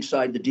on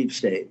inside the deep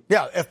state.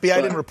 Yeah,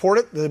 FBI didn't report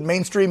it. The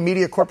mainstream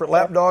media corporate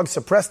lapdog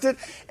suppressed it.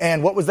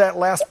 And what was that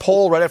last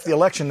poll right after the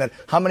election that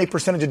how many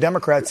percentage of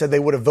Democrats said they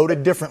would have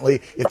voted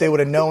differently if they would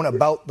have known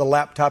about the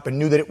laptop and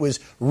knew that it was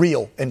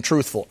real and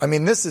truthful? I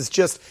mean, this is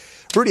just,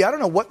 Rudy, I don't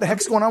know what the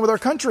heck's going on with our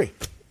country.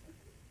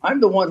 I'm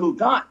the one who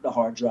got the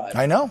hard drive.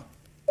 I know.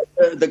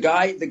 The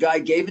guy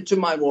gave it to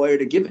my lawyer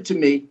to give it to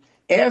me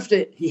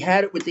after he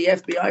had it with the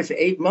FBI for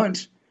 8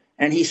 months.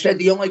 And he said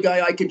the only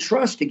guy I can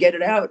trust to get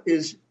it out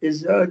is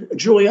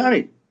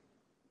Giuliani.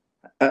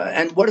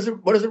 And what does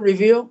it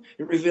reveal?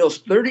 It reveals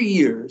 30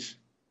 years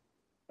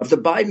of the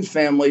Biden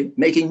family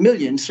making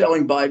millions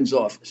selling Biden's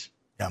office.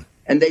 Yeah.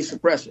 And they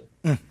suppress it.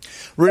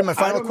 Rudy, my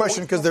final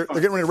question, because they're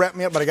getting ready to wrap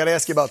me up, but I got to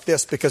ask you about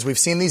this because we've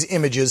seen these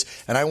images,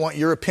 and I want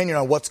your opinion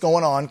on what's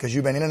going on because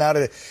you've been in and out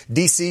of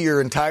D.C. your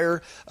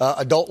entire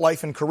adult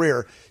life and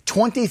career.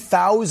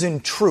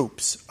 20,000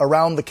 troops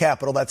around the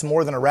Capitol. That's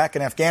more than Iraq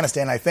and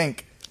Afghanistan, I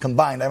think,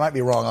 combined. I might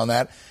be wrong on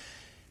that.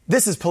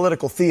 This is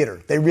political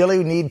theater. They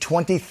really need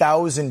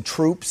 20,000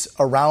 troops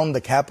around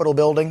the Capitol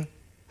building?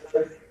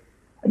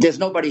 There's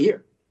nobody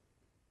here.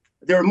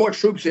 There are more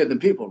troops here than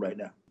people right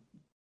now.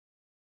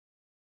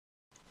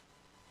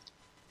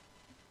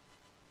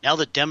 Now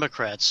the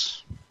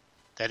Democrats,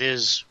 that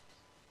is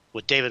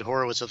what David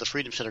Horowitz of the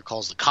Freedom Center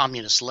calls the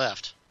communist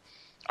left.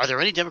 Are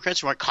there any Democrats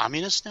who aren't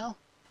communists now?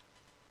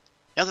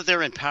 Now that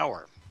they're in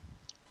power,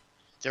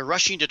 they're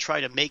rushing to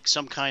try to make it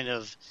some kind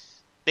of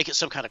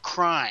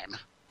crime.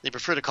 They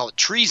prefer to call it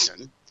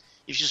treason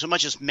if you so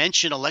much as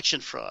mention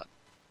election fraud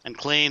and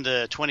claim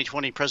the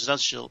 2020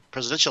 presidential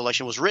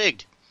election was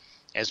rigged,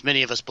 as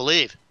many of us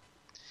believe.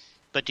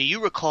 But do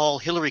you recall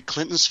Hillary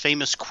Clinton's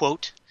famous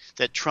quote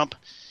that Trump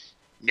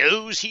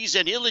knows he's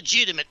an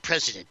illegitimate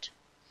president?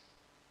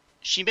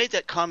 She made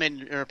that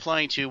comment in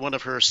replying to one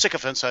of her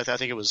sycophants, I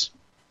believe it was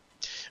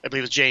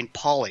Jane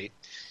Pauley,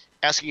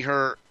 asking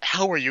her,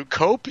 how are you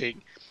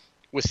coping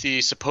with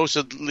the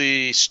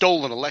supposedly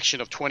stolen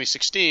election of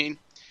 2016?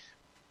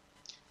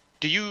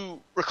 Do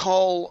you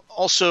recall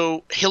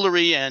also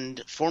Hillary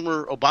and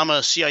former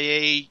Obama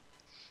CIA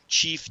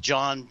Chief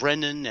John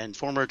Brennan and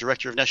former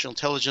Director of National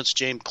Intelligence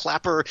James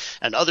Clapper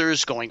and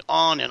others going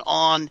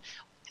on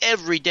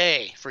every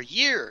day for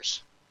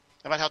years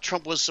about how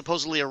Trump was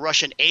supposedly a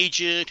Russian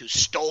agent who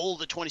stole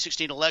the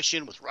 2016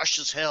 election with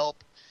Russia's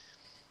help?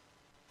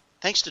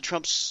 Thanks to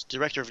Trump's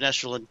Director of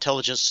National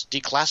Intelligence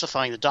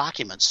declassifying the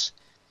documents,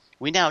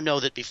 we now know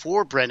that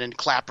before Brennan,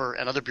 Clapper,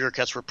 and other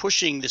bureaucrats were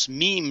pushing this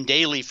meme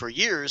daily for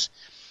years,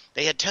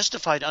 they had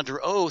testified under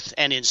oath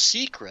and in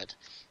secret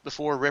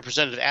before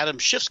Representative Adam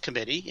Schiff's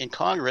committee in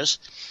Congress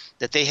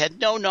that they had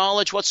no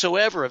knowledge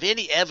whatsoever of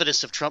any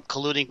evidence of Trump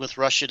colluding with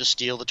Russia to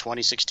steal the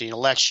 2016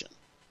 election.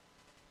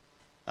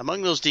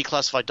 Among those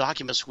declassified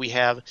documents, we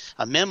have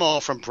a memo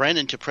from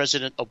Brennan to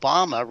President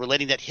Obama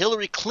relating that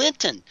Hillary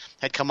Clinton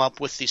had come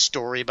up with the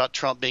story about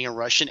Trump being a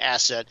Russian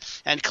asset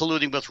and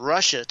colluding with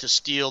Russia to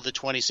steal the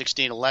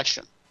 2016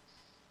 election.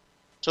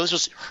 So this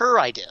was her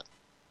idea,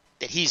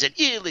 that he's an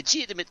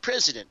illegitimate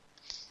president.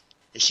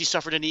 Has she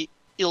suffered any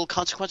ill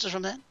consequences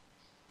from that?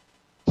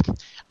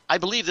 I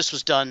believe this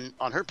was done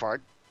on her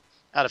part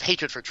out of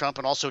hatred for Trump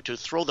and also to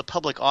throw the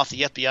public off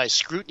the FBI's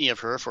scrutiny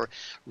of her for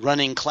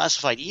running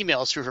classified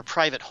emails through her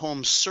private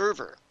home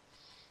server.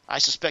 I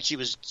suspect she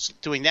was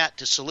doing that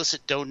to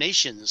solicit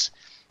donations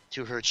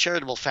to her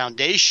charitable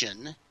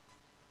foundation,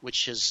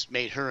 which has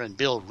made her and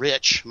Bill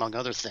rich, among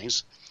other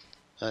things,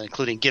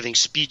 including giving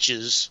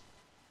speeches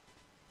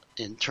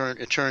in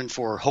turn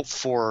for hope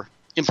for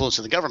influence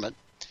in the government.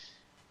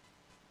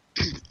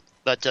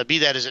 But be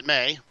that as it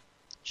may,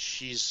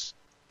 she's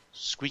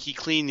squeaky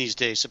clean these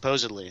days,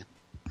 supposedly.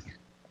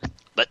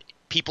 But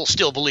people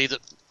still believe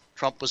that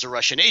Trump was a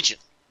Russian agent.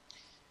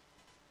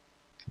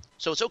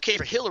 So it's okay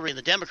for Hillary and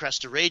the Democrats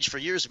to rage for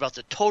years about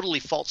the totally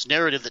false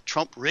narrative that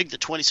Trump rigged the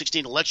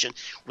 2016 election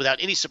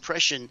without any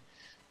suppression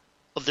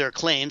of their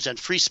claims and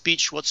free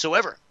speech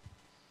whatsoever.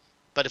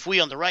 But if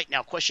we on the right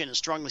now question and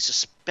strongly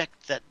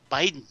suspect that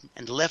Biden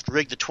and the left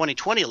rigged the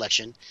 2020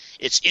 election,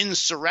 it's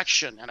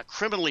insurrection and a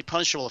criminally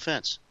punishable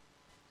offense.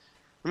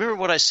 Remember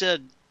what I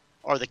said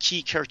are the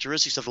key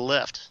characteristics of the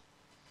left: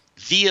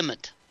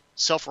 vehement,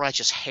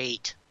 self-righteous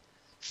hate,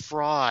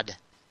 fraud,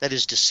 that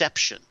is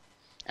deception,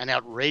 and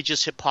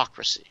outrageous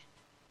hypocrisy.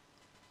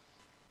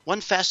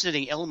 One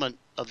fascinating element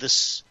of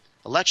this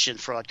election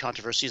fraud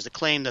controversy is the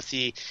claim that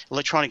the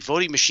electronic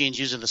voting machines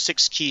used in the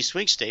 6 key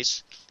swing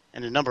states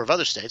and a number of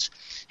other states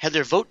had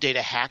their vote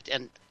data hacked,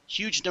 and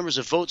huge numbers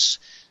of votes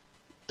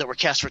that were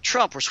cast for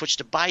Trump were switched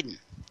to Biden.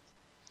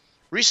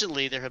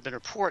 Recently, there have been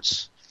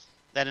reports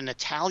that an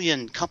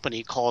Italian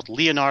company called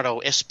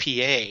Leonardo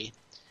SPA,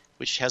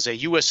 which has a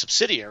U.S.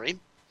 subsidiary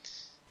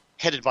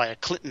headed by a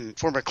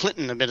former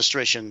Clinton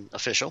administration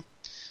official,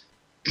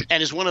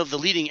 and is one of the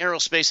leading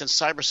aerospace and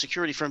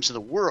cybersecurity firms in the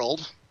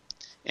world,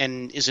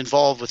 and is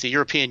involved with the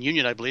European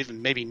Union, I believe,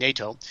 and maybe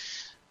NATO.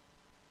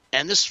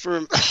 And this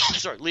firm,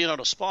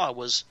 Leonardo SPA,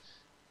 was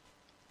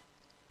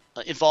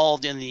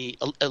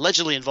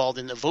allegedly involved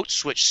in the vote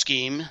switch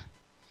scheme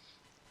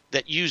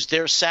that used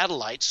their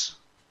satellites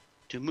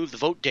to move the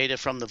vote data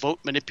from the vote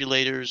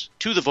manipulators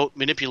to the vote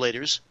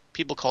manipulators,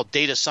 people called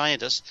data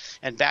scientists,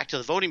 and back to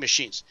the voting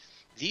machines.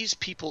 These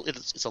people,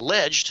 it's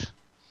alleged,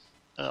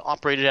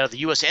 operated out of the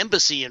U.S.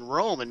 Embassy in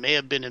Rome and may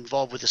have been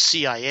involved with the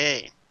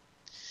CIA.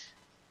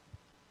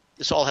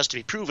 This all has to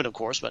be proven, of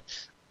course, but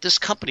this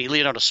company,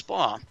 Leonardo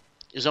SPA,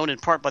 is owned in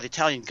part by the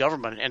Italian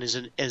government and is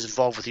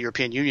involved with the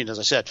European Union, as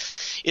I said.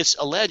 It's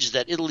alleged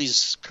that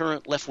Italy's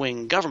current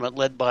left-wing government,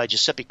 led by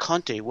Giuseppe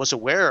Conte, was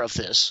aware of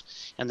this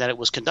and that it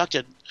was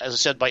conducted, as I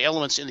said, by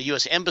elements in the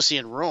U.S. Embassy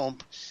in Rome,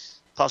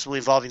 possibly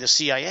involving the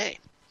CIA.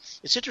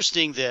 It's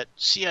interesting that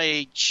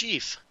CIA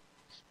chief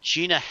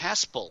Gina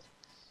Haspel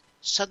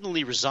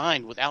suddenly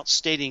resigned without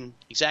stating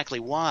exactly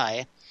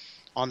why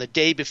on the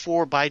day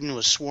before Biden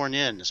was sworn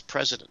in as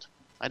president.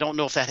 I don't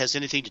know if that has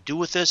anything to do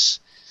with this,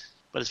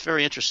 but it's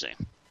very interesting.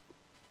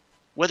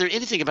 Whether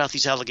anything about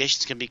these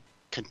allegations can be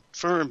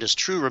confirmed as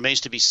true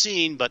remains to be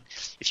seen, but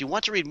if you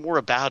want to read more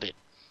about it,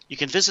 you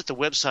can visit the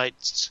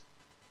website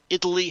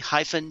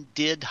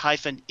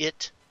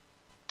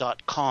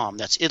italy-did-it.com.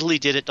 That's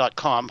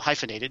italy-did-it.com,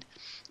 hyphenated,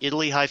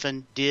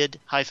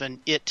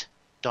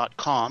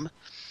 italy-did-it.com.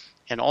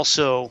 And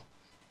also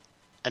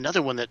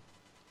another one that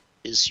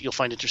you'll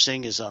find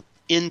interesting is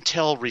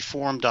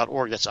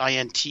intelreform.org. That's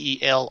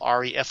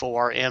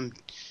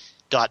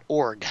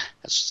INTELREFORM.org.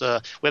 That's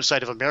the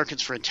website of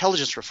Americans for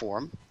Intelligence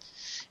Reform.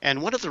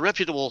 And one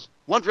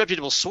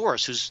reputable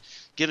source who's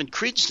given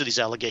credence to these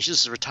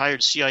allegations is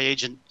retired CIA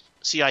agent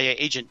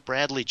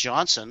Bradley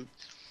Johnson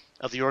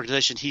of the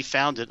organization he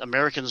founded,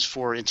 Americans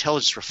for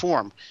Intelligence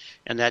Reform,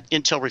 and that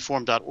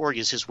intelreform.org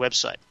is his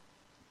website.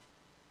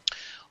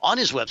 On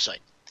his website,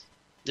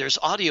 There's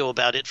audio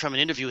about it from an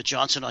interview with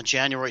Johnson on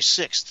January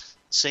 6th,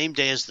 same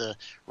day as the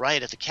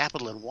riot at the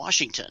Capitol in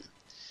Washington.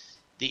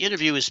 The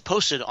interview is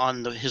posted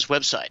on his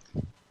website.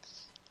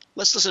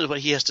 Let's listen to what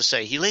he has to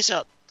say. He lays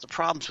out the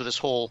problems with this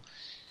whole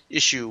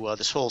issue,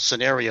 this whole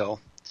scenario,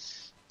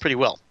 pretty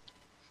well.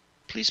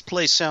 Please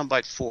play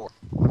soundbite 4.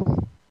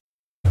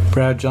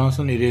 Brad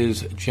Johnson, it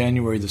is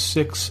January the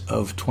 6th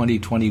of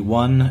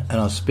 2021, an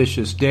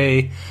auspicious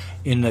day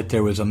in that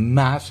there was a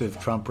massive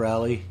Trump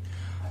rally.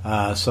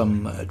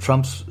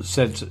 Trump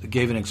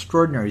gave an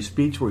extraordinary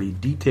speech where he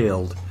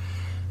detailed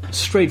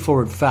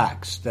straightforward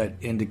facts that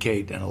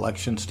indicate an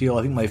election steal.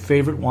 I think my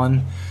favorite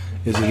one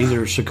is that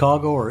either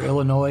Chicago or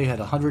Illinois had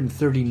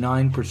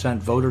 139%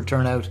 voter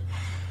turnout.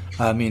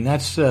 I mean,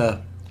 that's I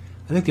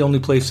think the only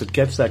place that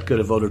gets that good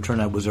a voter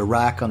turnout was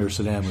Iraq under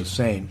Saddam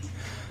Hussein.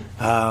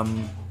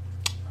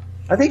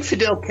 I think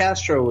Fidel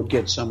Castro would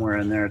get somewhere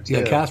in there, too.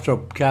 Yeah,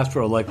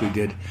 Castro likely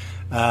did.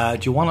 Do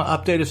you want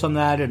to update us on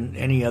that and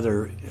any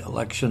other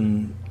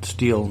election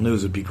steal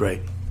news would be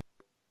great.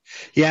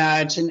 Yeah,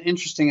 it's an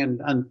interesting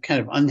and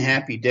kind of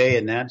unhappy day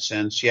in that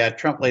sense. Yeah,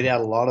 Trump laid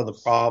out a lot of the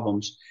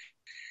problems.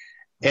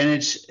 And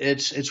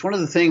it's one of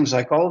the things,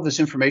 like all of this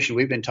information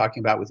we've been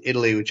talking about with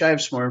Italy, which I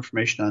have some more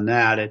information on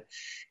that.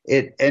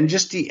 And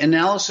just the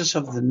analysis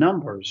of the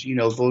numbers,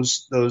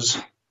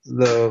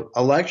 the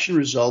election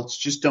results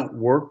just don't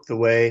work the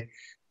way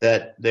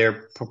that they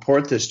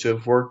purport this to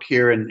have worked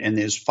here in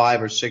these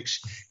 5 or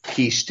 6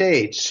 key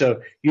states.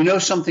 So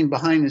something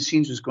behind the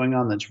scenes is going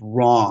on that's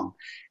wrong.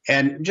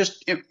 And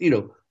just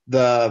the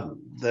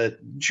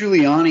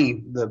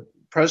Giuliani, the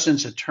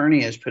president's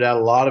attorney, has put out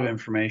a lot of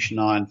information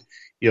on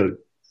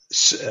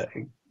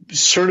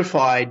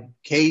certified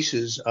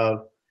cases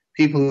of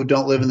people who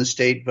don't live in the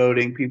state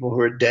voting, people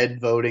who are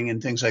dead voting,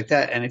 and things like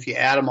that. And if you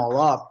add them all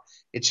up,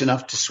 it's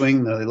enough to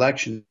swing the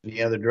election in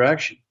the other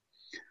direction.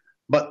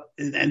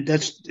 And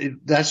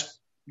that's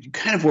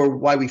kind of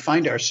why we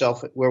find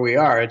ourselves where we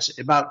are. It's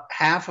about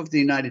half of the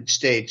United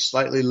States,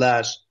 slightly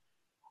less,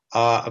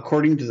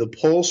 according to the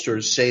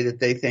pollsters, say that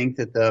they think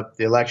that the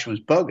election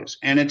was bogus.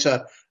 And it's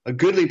a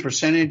goodly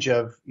percentage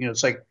of,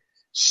 it's like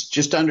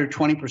just under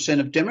 20%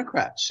 of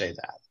Democrats say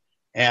that,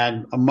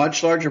 and a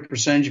much larger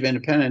percentage of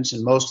independents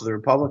and most of the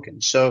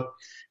Republicans. So,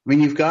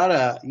 you've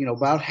got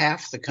about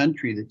half the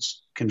country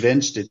that's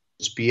convinced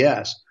it's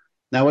BS.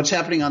 Now, what's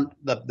happening on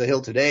the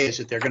Hill today is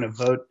that they're going to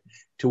vote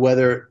to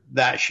whether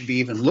that should be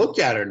even looked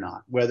at or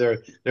not,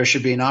 whether there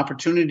should be an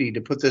opportunity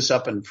to put this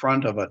up in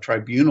front of a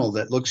tribunal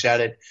that looks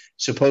at it,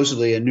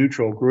 supposedly a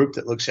neutral group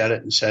that looks at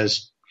it and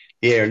says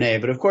yay or nay.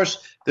 But of course,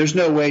 there's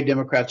no way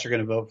Democrats are going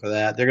to vote for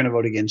that. They're going to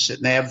vote against it,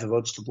 and they have the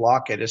votes to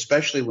block it,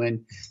 especially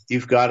when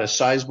you've got a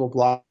sizable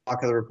block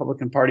of the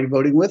Republican Party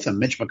voting with them.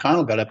 Mitch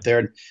McConnell got up there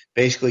and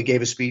basically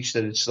gave a speech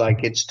that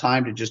it's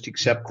time to just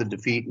accept the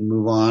defeat and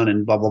move on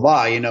and blah, blah,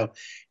 blah,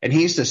 and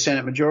he's the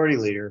Senate Majority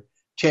Leader.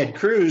 Ted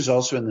Cruz,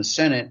 also in the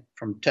Senate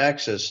from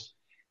Texas,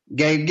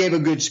 gave a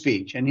good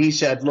speech, and he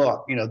said,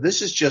 look,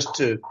 this is just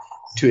to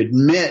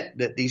admit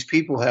that these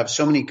people have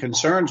so many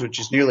concerns, which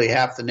is nearly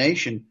half the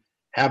nation,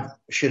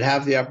 should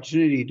have the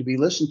opportunity to be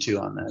listened to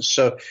on this.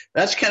 So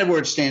that's kind of where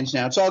it stands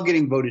now. It's all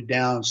getting voted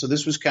down. So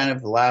this was kind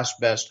of the last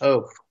best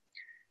hope.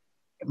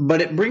 But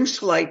it brings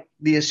to light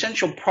the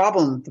essential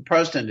problem that the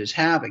president is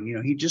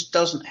having. He just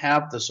doesn't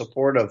have the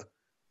support of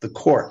the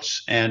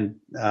courts. And,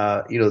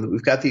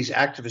 we've got these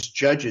activist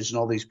judges and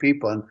all these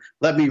people. And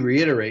let me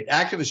reiterate,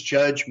 activist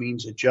judge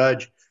means a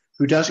judge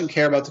who doesn't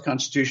care about the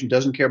Constitution,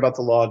 doesn't care about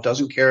the law,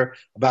 doesn't care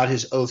about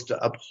his oath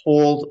to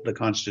uphold the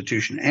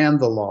Constitution and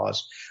the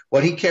laws.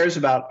 What he cares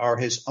about are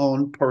his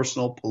own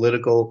personal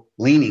political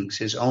leanings,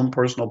 his own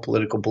personal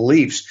political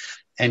beliefs,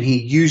 and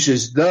he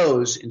uses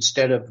those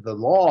instead of the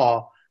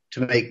law to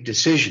make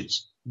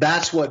decisions.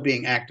 That's what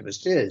being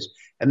activist is.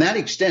 And that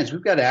extends.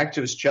 We've got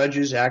activist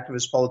judges,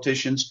 activist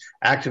politicians,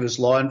 activist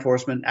law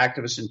enforcement,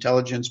 activist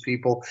intelligence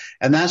people,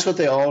 and that's what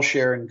they all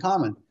share in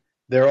common.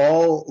 They're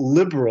all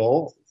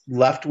liberal,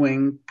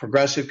 left-wing,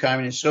 progressive,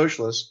 communist,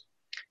 socialists.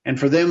 And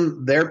for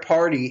them, their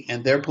party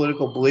and their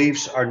political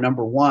beliefs are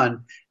number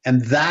one.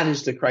 And that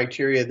is the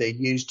criteria they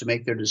use to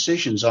make their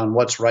decisions on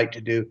what's right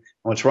to do and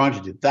what's wrong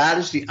to do. That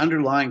is the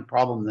underlying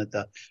problem that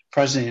the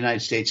president of the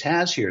United States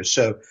has here.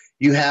 So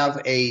you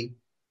have a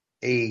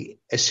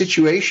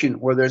situation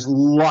where there's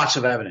lots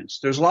of evidence.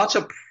 There's lots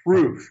of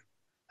proof.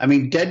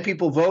 Dead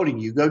people voting.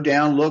 You go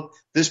down, look,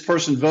 this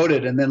person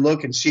voted, and then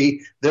look and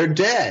see they're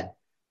dead.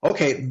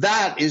 Okay,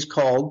 that is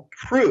called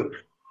proof,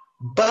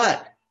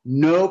 but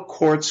no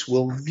courts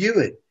will view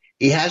it.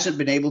 He hasn't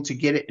been able to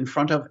get it in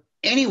front of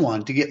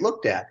anyone to get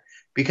looked at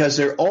because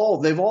they've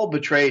all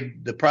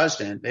betrayed the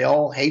president. They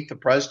all hate the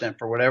president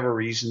for whatever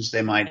reasons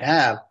they might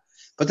have,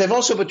 but they've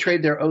also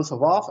betrayed their oath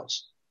of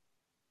office.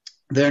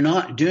 They're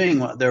not doing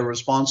what they're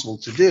responsible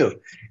to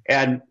do.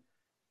 And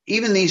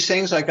even these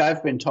things like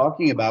I've been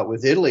talking about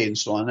with Italy and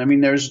so on,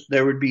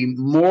 there would be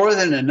more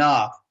than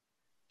enough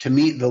to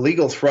meet the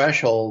legal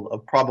threshold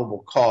of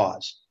probable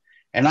cause.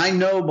 And I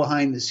know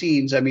behind the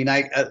scenes, I mean,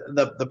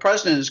 the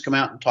president has come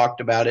out and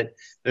talked about it.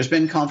 There's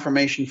been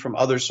confirmation from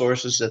other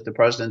sources that the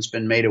president's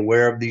been made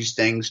aware of these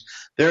things.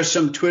 There are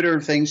some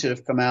Twitter things that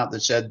have come out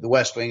that said the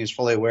West Wing is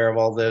fully aware of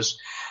all this.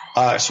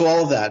 So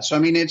all of that. So, I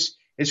mean,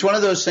 it's one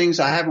of those things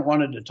I haven't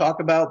wanted to talk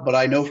about, but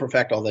I know for a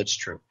fact all that's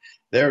true.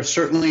 They're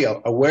certainly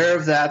aware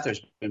of that.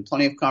 There's been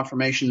plenty of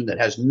confirmation that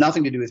has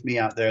nothing to do with me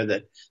out there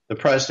that the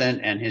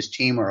president and his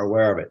team are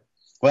aware of it.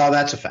 Well,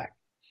 that's a fact.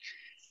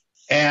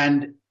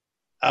 And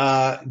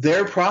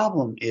their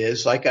problem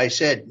is, like I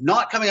said,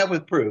 not coming up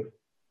with proof,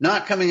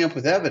 not coming up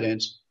with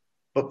evidence,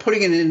 but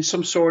putting it in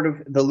some sort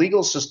of the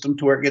legal system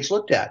to where it gets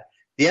looked at.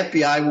 The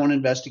FBI won't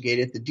investigate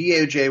it. The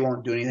DOJ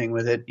won't do anything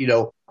with it.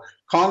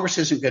 Congress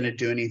isn't going to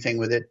do anything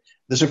with it.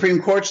 The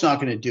Supreme Court's not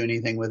going to do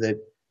anything with it.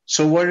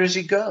 So where does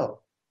he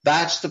go?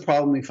 That's the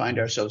problem we find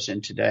ourselves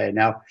in today.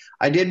 Now,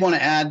 I did want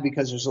to add,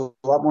 because there's a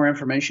lot more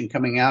information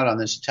coming out on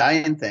this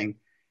Italian thing,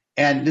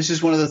 and this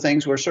is one of the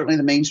things where certainly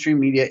the mainstream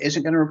media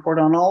isn't going to report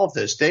on all of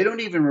this. They don't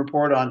even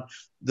report on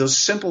those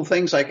simple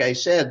things. Like I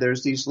said,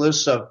 there's these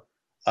lists of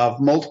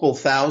multiple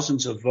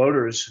thousands of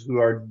voters who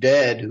are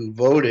dead who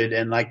voted.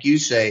 And like you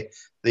say,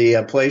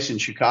 the place in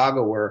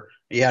Chicago where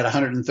you had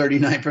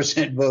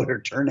 139%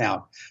 voter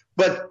turnout.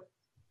 But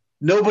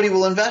nobody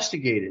will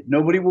investigate it.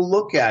 Nobody will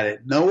look at it.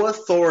 No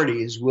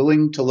authority is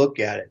willing to look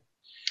at it.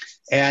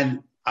 And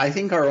I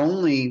think our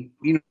only,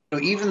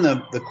 even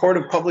the court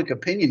of public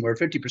opinion, where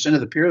 50%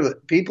 of the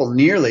people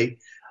nearly,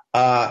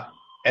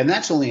 and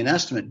that's only an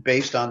estimate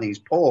based on these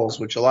polls,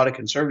 which a lot of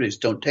conservatives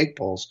don't take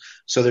polls.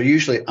 So they're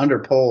usually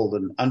underpolled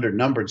and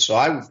undernumbered.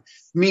 So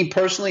me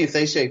personally, if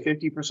they say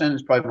 50%,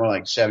 it's probably more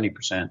like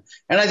 70%.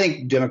 And I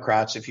think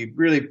Democrats, if you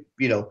really,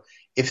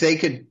 if they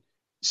could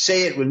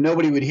say it when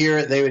nobody would hear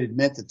it, they would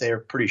admit that they're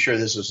pretty sure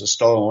this was a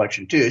stolen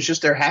election too. It's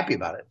just they're happy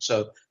about it.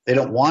 So they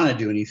don't want to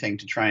do anything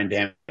to try and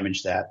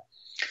damage that.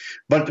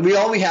 But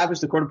all we have is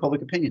the court of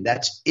public opinion.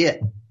 That's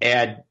it.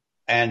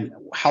 And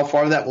how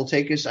far that will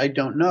take us, I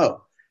don't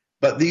know.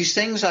 But these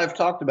things I've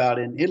talked about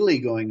in Italy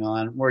going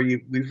on, where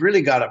we've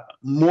really got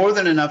more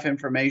than enough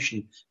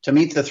information to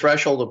meet the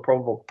threshold of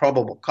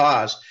probable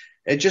cause,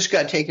 it just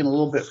got taken a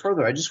little bit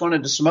further. I just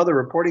wanted to some other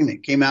reporting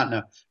that came out in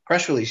a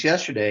press release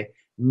yesterday,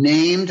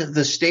 named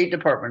the State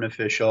Department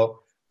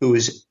official who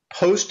was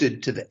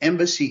posted to the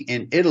embassy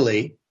in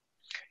Italy.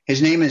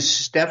 His name is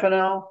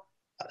Stefano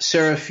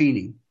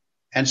Serafini.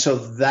 And so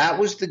that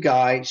was the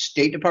guy,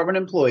 State Department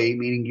employee,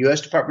 meaning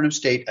U.S. Department of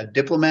State, a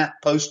diplomat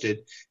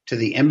posted to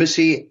the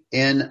embassy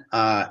in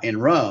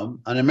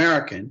Rome, an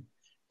American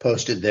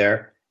posted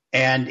there.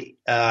 And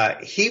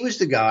he was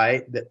the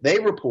guy that they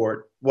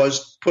report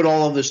was put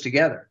all of this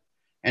together.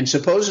 And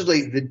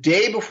supposedly the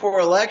day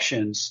before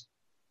elections,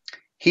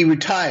 he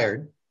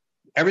retired.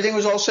 Everything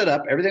was all set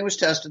up. Everything was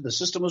tested. The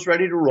system was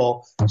ready to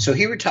roll. So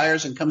he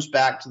retires and comes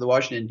back to the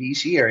Washington,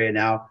 D.C. area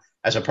now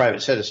as a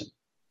private citizen.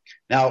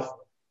 Now,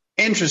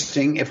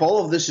 interesting. If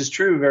all of this is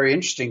true, very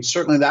interesting.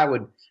 Certainly that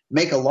would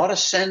make a lot of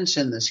sense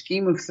in the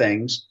scheme of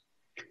things,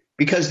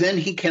 because then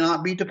he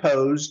cannot be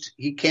deposed.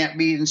 He can't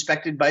be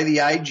inspected by the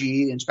IG,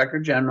 the Inspector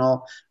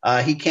General.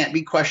 He can't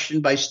be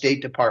questioned by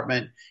State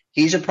Department.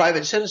 He's a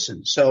private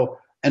citizen. So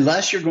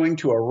unless you're going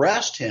to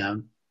arrest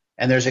him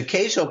and there's a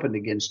case opened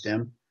against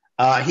him,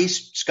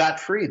 he's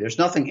scot-free. There's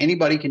nothing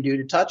anybody can do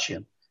to touch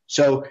him.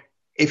 So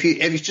if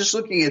you're just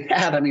looking at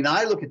that, I mean,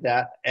 I look at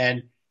that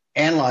and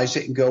analyze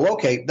it and go,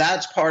 okay,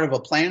 that's part of a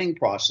planning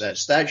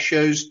process. That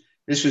shows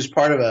this was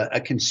part of a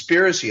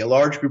conspiracy, a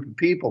large group of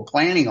people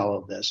planning all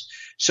of this.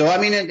 So, I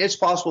mean, it's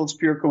possible it's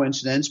pure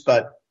coincidence,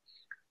 but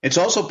it's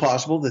also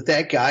possible that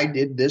that guy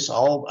did this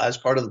all as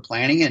part of the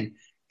planning.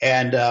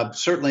 And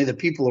certainly the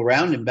people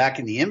around him back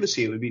in the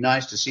embassy, it would be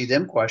nice to see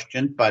them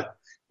questioned. But,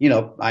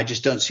 I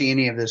just don't see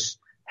any of this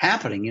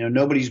happening.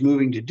 Nobody's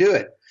moving to do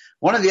it.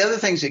 One of the other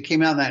things that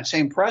came out in that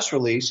same press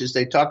release is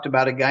they talked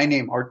about a guy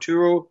named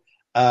Arturo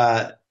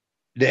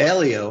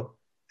D'Elio.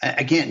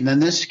 Again, in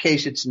this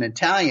case, it's an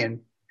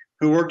Italian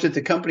who worked at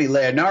the company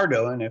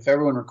Leonardo. And if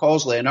everyone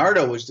recalls,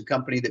 Leonardo was the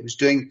company that was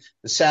doing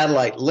the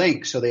satellite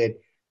link. So they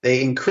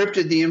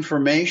encrypted the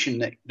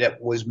information that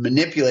was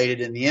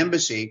manipulated in the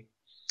embassy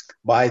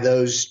by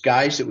those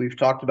guys that we've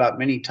talked about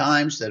many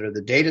times that are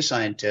the data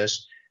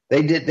scientists.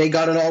 They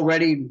got it all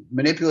ready,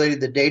 manipulated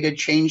the data,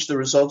 changed the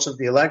results of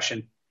the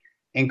election,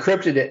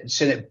 encrypted it, and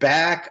sent it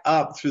back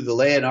up through the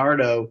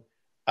Leonardo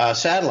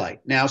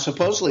satellite. Now,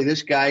 supposedly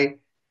this guy,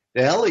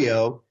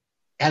 D'Elio,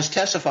 has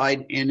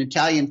testified in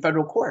Italian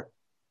federal court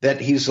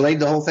that he's laid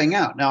the whole thing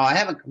out. Now, I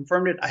haven't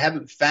confirmed it. I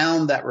haven't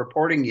found that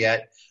reporting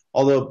yet,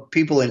 although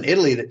people in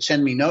Italy that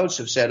send me notes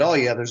have said, oh,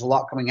 yeah, there's a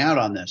lot coming out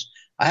on this.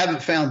 I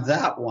haven't found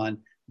that one.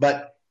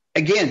 But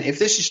again, if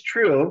this is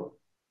true,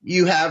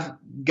 you have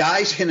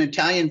guys in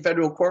Italian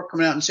federal court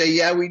coming out and say,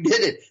 yeah, we did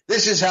it.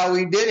 This is how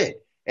we did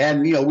it.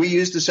 And, we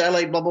used the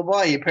satellite, blah, blah,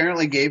 blah. He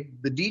apparently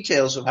gave the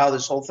details of how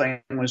this whole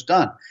thing was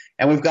done.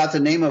 And we've got the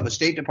name of a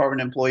State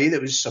Department employee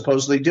that was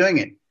supposedly doing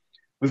it.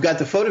 We've got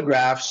the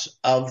photographs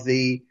of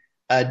the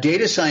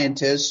data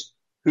scientists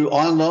who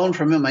on loan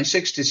from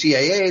MI6 to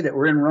CIA that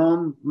were in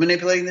Rome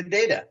manipulating the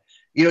data.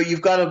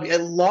 You've got a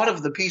lot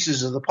of the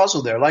pieces of the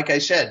puzzle there. Like I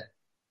said,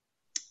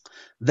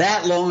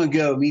 that long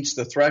ago meets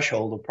the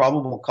threshold of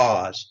probable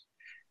cause.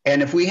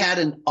 And if we had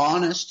an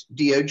honest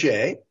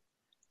DOJ,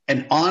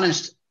 an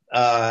honest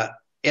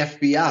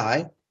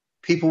FBI,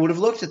 people would have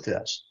looked at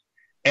this.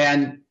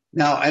 And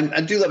now,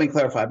 and do let me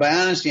clarify. By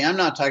honesty, I'm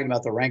not talking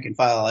about the rank and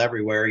file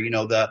everywhere.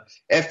 The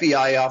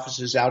FBI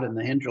offices out in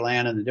the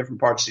hinterland and the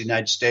different parts of the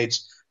United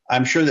States.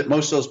 I'm sure that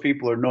most of those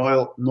people are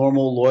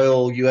normal,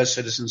 loyal U.S.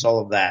 citizens, all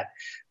of that.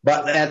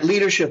 But at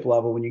leadership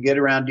level, when you get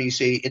around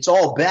D.C., it's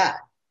all bad.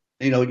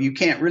 You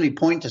can't really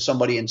point to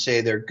somebody and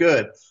say they're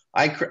good.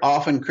 I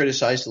often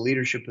criticize the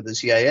leadership of the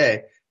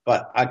CIA,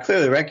 but I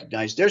clearly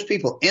recognize there's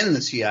people in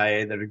the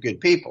CIA that are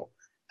good people.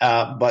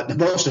 But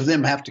most of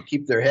them have to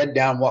keep their head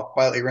down, walk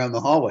quietly around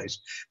the hallways.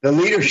 The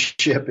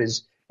leadership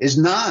is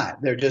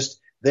not.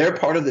 They're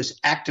part of this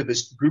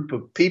activist group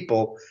of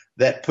people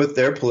that put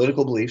their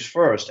political beliefs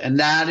first. And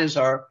that is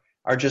our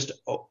just,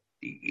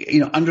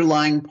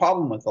 underlying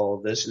problem with all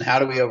of this. And how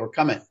do we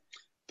overcome it?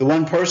 The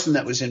one person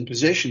that was in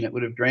position that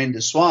would have drained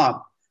the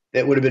swamp,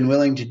 that would have been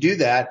willing to do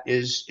that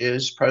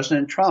is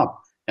President Trump.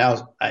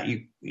 Now,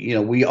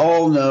 we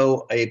all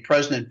know a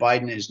President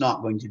Biden is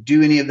not going to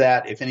do any of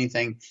that. If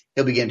anything,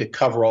 he'll begin to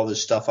cover all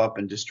this stuff up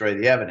and destroy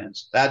the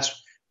evidence.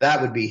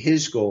 That would be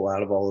his goal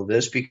out of all of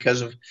this,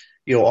 because of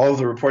all of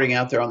the reporting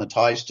out there on the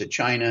ties to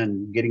China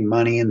and getting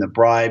money and the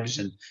bribes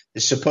and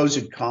the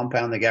supposed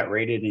compound that got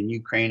raided in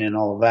Ukraine and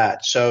all of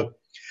that. So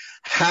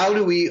how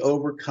do we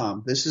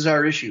overcome? This is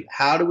our issue.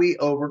 How do we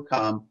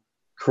overcome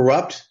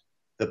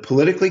the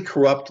politically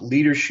corrupt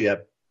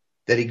leadership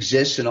that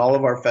exists in all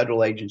of our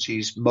federal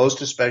agencies,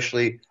 most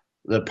especially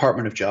the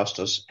Department of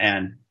Justice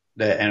and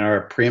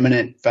our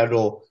preeminent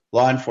federal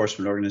law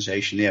enforcement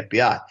organization, the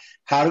FBI?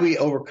 How do we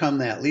overcome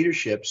that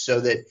leadership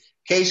so that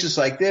cases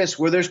like this,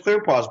 where there's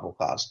clear plausible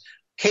cause,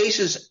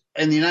 cases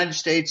in the United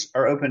States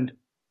are opened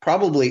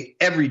probably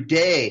every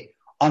day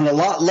on a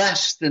lot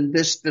less than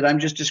this that I'm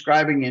just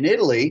describing in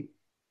Italy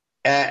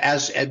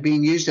as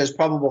being used as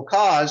probable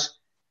cause,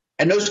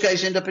 and those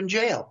guys end up in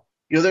jail.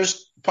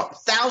 There's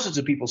thousands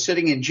of people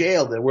sitting in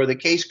jail where the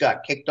case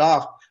got kicked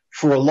off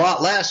for a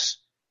lot less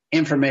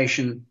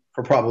information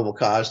for probable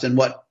cause than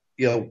what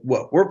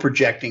we're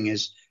projecting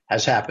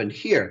has happened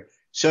here.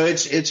 So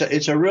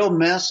it's a real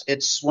mess.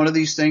 It's one of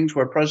these things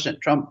where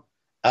President Trump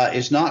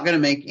is not going to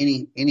make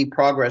any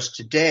progress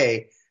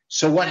today.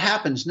 So what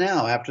happens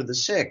now after the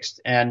 6th?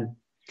 And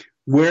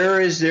where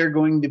is there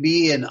going to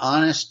be an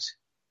honest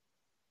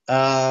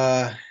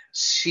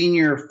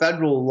senior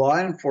federal law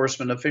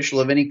enforcement official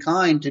of any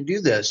kind to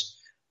do this?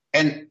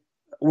 And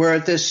we're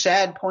at this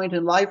sad point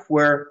in life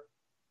where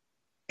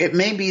it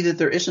may be that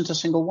there isn't a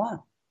single one.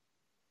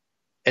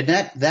 And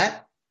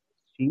that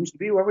seems to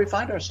be where we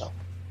find ourselves.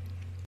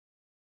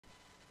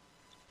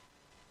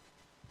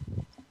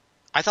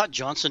 I thought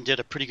Johnson did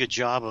a pretty good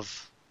job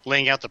of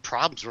laying out the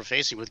problems we're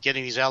facing with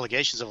getting these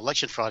allegations of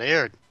election fraud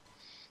aired.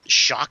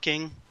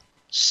 Shocking,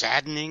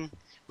 saddening.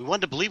 We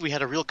wanted to believe we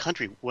had a real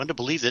country. We wanted to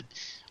believe that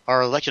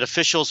our elected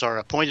officials, our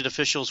appointed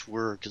officials,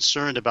 were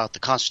concerned about the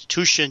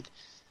Constitution,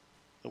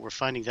 but we're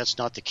finding that's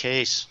not the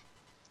case.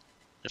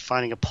 They're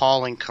finding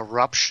appalling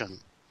corruption.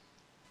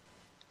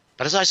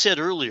 But as I said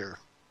earlier,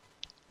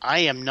 I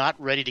am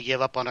not ready to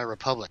give up on our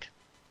republic.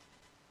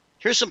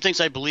 Here's some things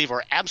I believe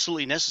are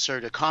absolutely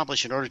necessary to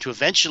accomplish in order to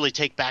eventually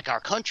take back our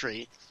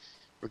country,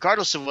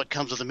 regardless of what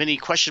comes of the many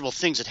questionable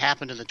things that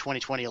happened in the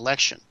 2020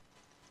 election.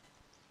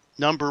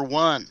 Number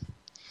one,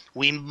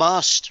 we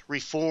must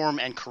reform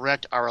and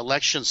correct our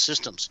election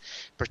systems,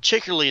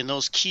 particularly in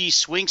those key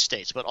swing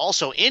states, but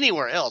also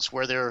anywhere else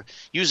where they're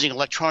using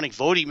electronic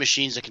voting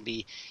machines that can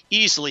be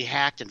easily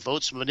hacked and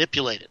votes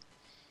manipulated.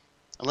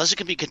 Unless it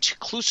can be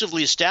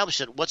conclusively established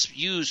that what's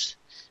used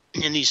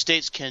in these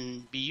states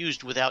can be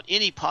used without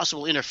any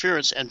possible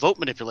interference and vote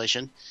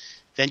manipulation,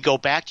 then go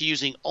back to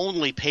using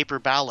only paper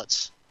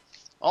ballots.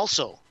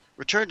 Also,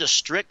 return to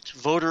strict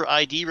voter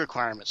ID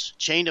requirements,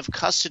 chain of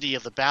custody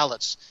of the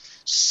ballots,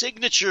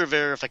 signature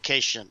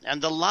verification,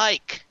 and the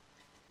like.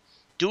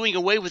 Doing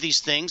away with these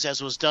things,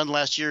 as was done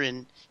last year,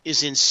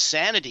 is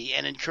insanity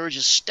and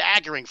encourages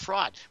staggering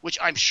fraud, which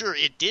I'm sure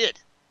it did.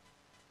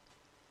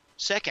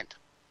 Second,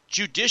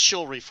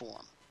 judicial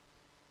reform.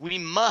 We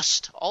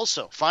must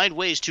also find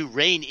ways to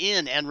rein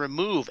in and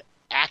remove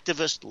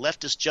activist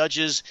leftist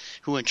judges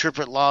who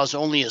interpret laws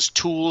only as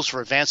tools for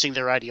advancing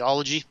their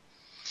ideology.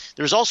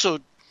 This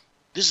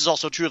is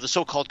also true of the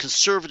so-called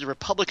conservative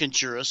Republican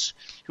jurists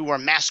who are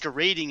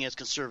masquerading as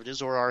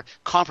conservatives or are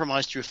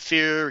compromised through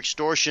fear,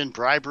 extortion,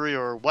 bribery,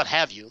 or what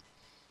have you.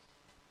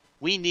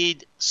 We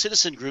need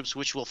citizen groups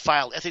which will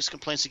file ethics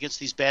complaints against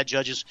these bad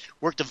judges,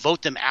 work to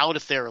vote them out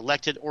if they're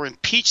elected, or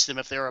impeach them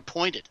if they're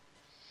appointed.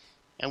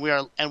 And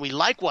we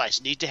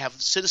likewise need to have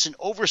citizen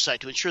oversight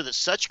to ensure that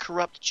such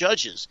corrupt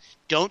judges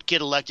don't get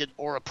elected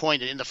or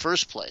appointed in the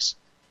first place.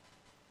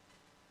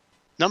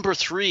 Number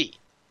 3,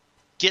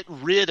 get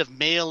rid of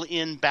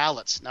mail-in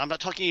ballots. Now, I'm not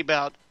talking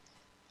about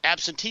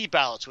absentee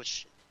ballots,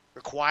 which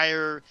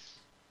require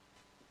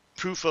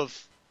proof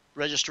of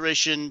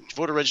registration,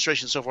 voter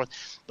registration, and so forth.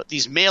 But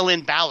these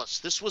mail-in ballots,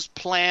 this was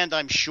planned,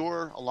 I'm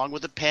sure, along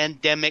with the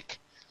pandemic,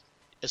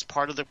 as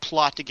part of the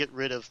plot to get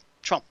rid of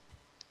Trump.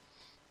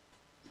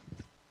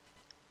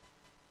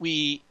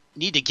 We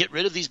need to get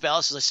rid of these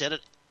ballots, as I said,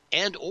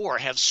 and or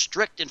have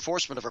strict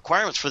enforcement of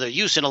requirements for their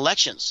use in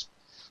elections,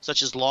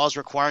 such as laws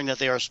requiring that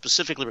they are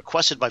specifically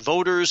requested by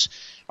voters,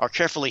 are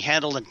carefully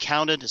handled and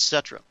counted,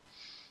 etc.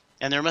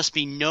 And there must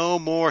be no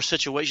more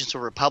situations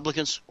where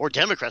Republicans, or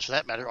Democrats for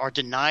that matter, are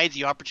denied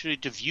the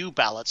opportunity to view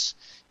ballots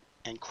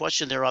and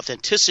question their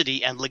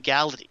authenticity and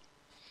legality.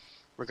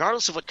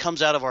 Regardless of what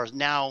comes out of our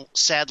now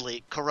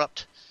sadly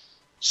corrupt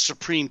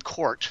Supreme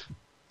Court,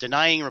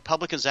 denying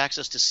Republicans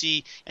access to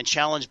see and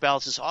challenge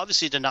ballots is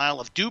obviously a denial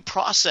of due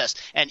process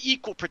and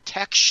equal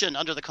protection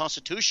under the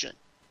Constitution.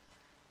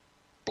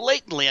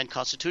 Blatantly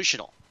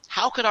unconstitutional.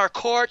 How can our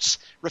courts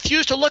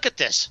refuse to look at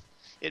this?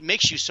 It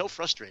makes you so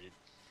frustrated.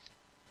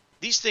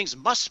 These things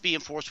must be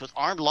enforced with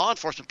armed law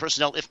enforcement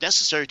personnel if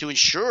necessary to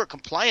ensure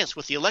compliance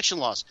with the election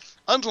laws,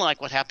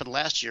 unlike what happened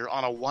last year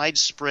on a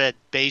widespread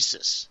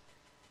basis.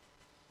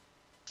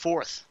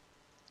 Fourth,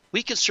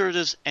 we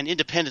conservatives and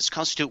independents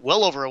constitute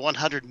well over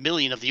 100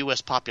 million of the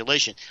U.S.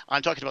 population.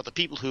 I'm talking about the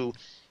people who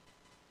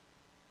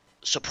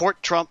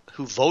support Trump,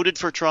 who voted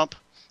for Trump.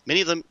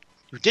 Many of them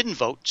who didn't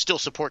vote still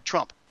support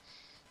Trump.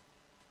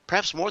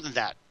 Perhaps more than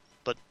that,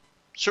 but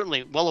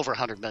certainly well over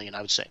 100 million,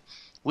 I would say.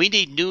 We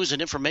need news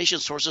and information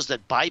sources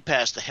that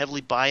bypass the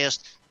heavily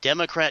biased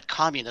Democrat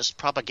communist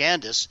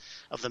propagandists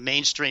of the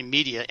mainstream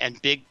media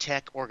and big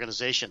tech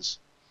organizations.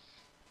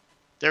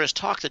 There is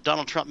talk that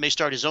Donald Trump may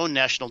start his own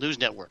national news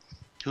network.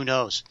 Who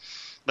knows?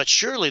 But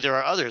surely there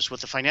are others with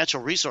the financial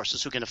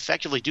resources who can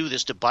effectively do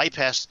this to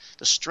bypass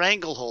the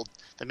stranglehold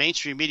the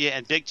mainstream media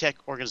and big tech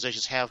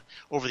organizations have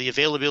over the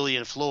availability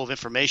and flow of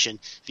information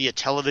via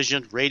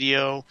television,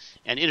 radio,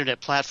 and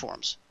internet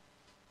platforms.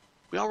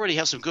 We already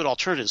have some good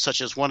alternatives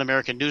such as One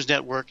American News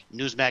Network,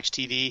 Newsmax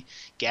TV,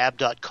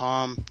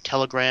 Gab.com,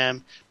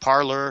 Telegram,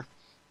 Parler,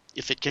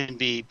 if it can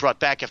be brought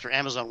back after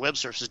Amazon Web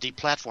Services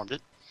deplatformed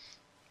it,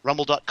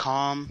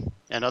 Rumble.com,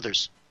 and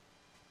others.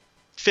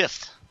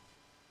 Fifth,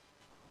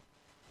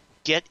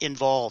 get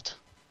involved.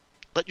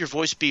 Let your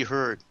voice be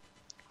heard.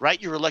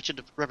 Write your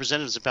elected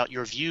representatives about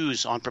your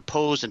views on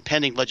proposed and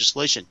pending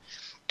legislation.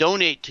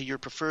 Donate to your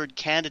preferred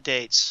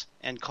candidates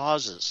and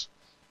causes.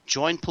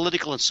 Join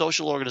political and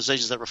social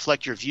organizations that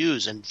reflect your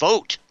views and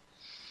vote.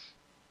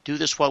 Do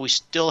this while we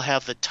still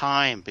have the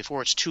time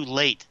before it's too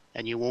late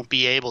and you won't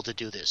be able to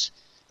do this.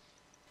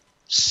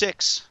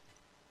 6,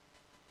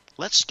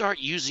 let's start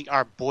using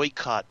our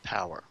boycott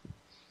power.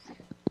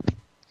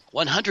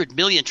 100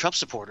 million Trump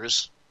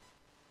supporters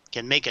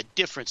can make a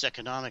difference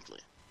economically.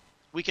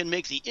 We can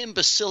make the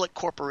imbecilic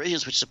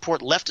corporations which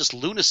support leftist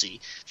lunacy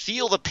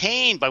feel the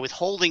pain by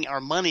withholding our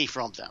money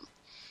from them.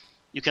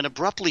 You can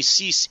abruptly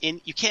cease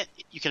any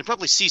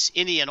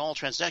and all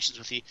transactions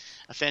with the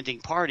offending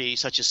party,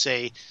 such as,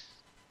 say,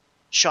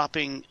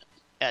 shopping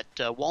at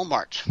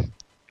Walmart,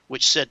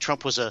 which said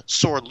Trump was a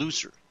sore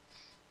loser.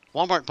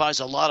 Walmart buys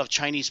a lot of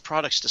Chinese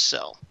products to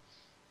sell.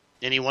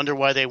 Any wonder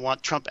why they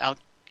want Trump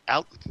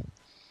out?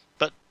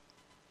 But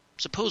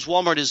suppose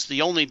Walmart is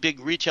the only big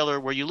retailer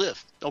where you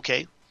live.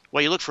 Okay,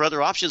 while you look for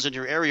other options in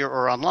your area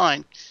or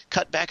online,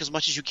 cut back as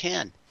much as you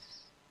can.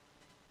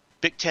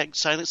 Big tech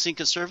silencing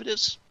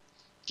conservatives?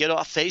 Get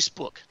off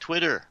Facebook,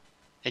 Twitter,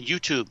 and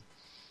YouTube.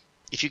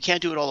 If you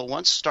can't do it all at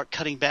once, start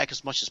cutting back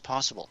as much as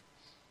possible.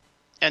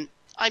 And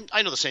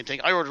I know the same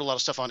thing. I ordered a lot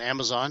of stuff on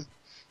Amazon,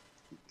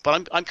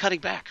 but I'm cutting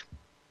back.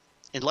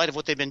 In light of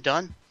what they've been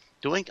doing,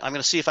 I'm going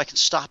to see if I can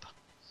stop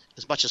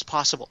as much as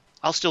possible.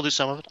 I'll still do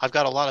some of it. I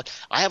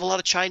have a lot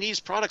of Chinese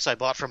products I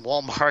bought from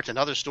Walmart and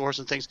other stores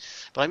and things,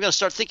 but I'm going to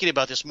start thinking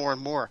about this more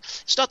and more.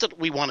 It's not that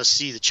we want to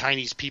see the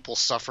Chinese people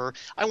suffer.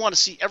 I want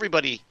to see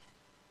everybody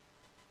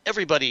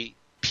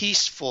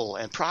peaceful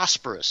and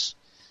prosperous.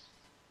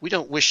 We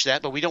don't wish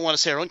that, but we don't want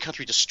to see our own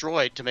country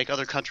destroyed to make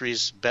other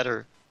countries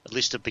better, at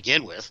least to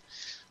begin with.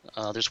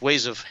 There's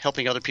ways of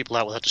helping other people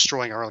out without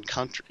destroying our own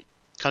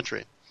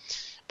country.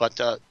 But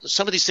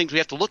some of these things we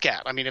have to look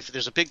at. I mean, if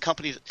there's a big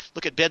company,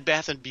 look at Bed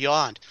Bath &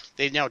 Beyond.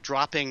 They're now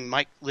dropping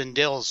Mike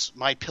Lindell's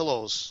My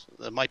Pillows,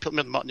 the My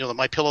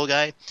Pillow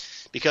guy,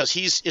 because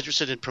he's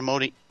interested in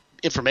promoting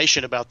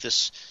information about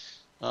this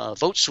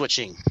vote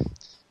switching.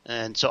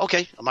 And so,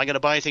 okay, am I going to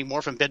buy anything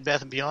more from Bed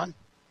Bath & Beyond?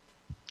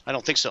 I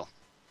don't think so.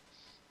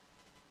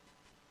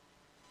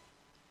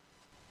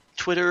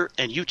 Twitter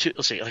and YouTube,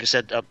 let's see, like I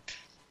said,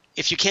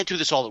 if you can't do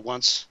this all at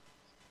once,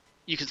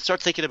 you can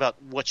start thinking about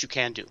what you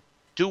can do.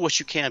 Do what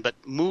you can, but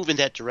move in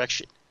that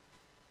direction.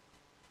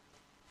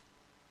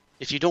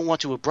 If you don't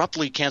want to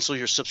abruptly cancel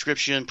your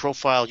subscription,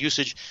 profile,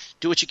 usage,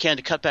 do what you can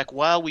to cut back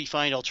while we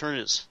find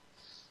alternatives.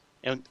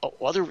 And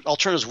other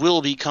alternatives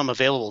will become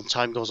available as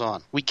time goes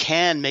on. We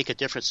can make a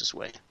difference this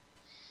way.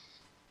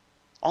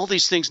 All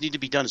these things need to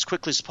be done as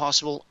quickly as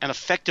possible and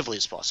effectively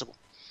as possible.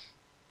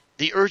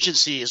 The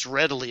urgency is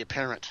readily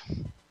apparent,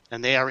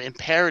 and they are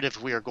imperative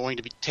if we are going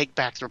to take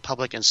back the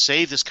republic and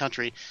save this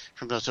country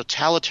from the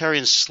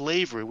totalitarian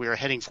slavery we are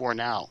heading for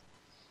now.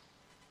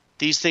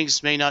 These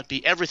things may not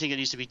be everything that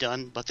needs to be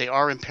done, but they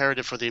are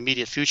imperative for the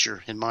immediate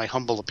future, in my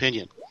humble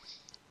opinion.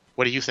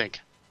 What do you think?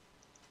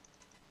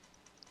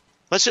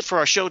 That's it for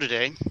our show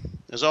today.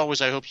 As always,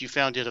 I hope you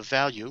found it of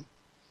value.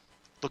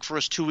 Look for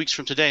us 2 weeks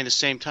from today in the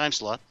same time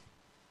slot.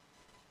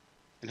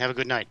 And have a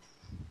good night.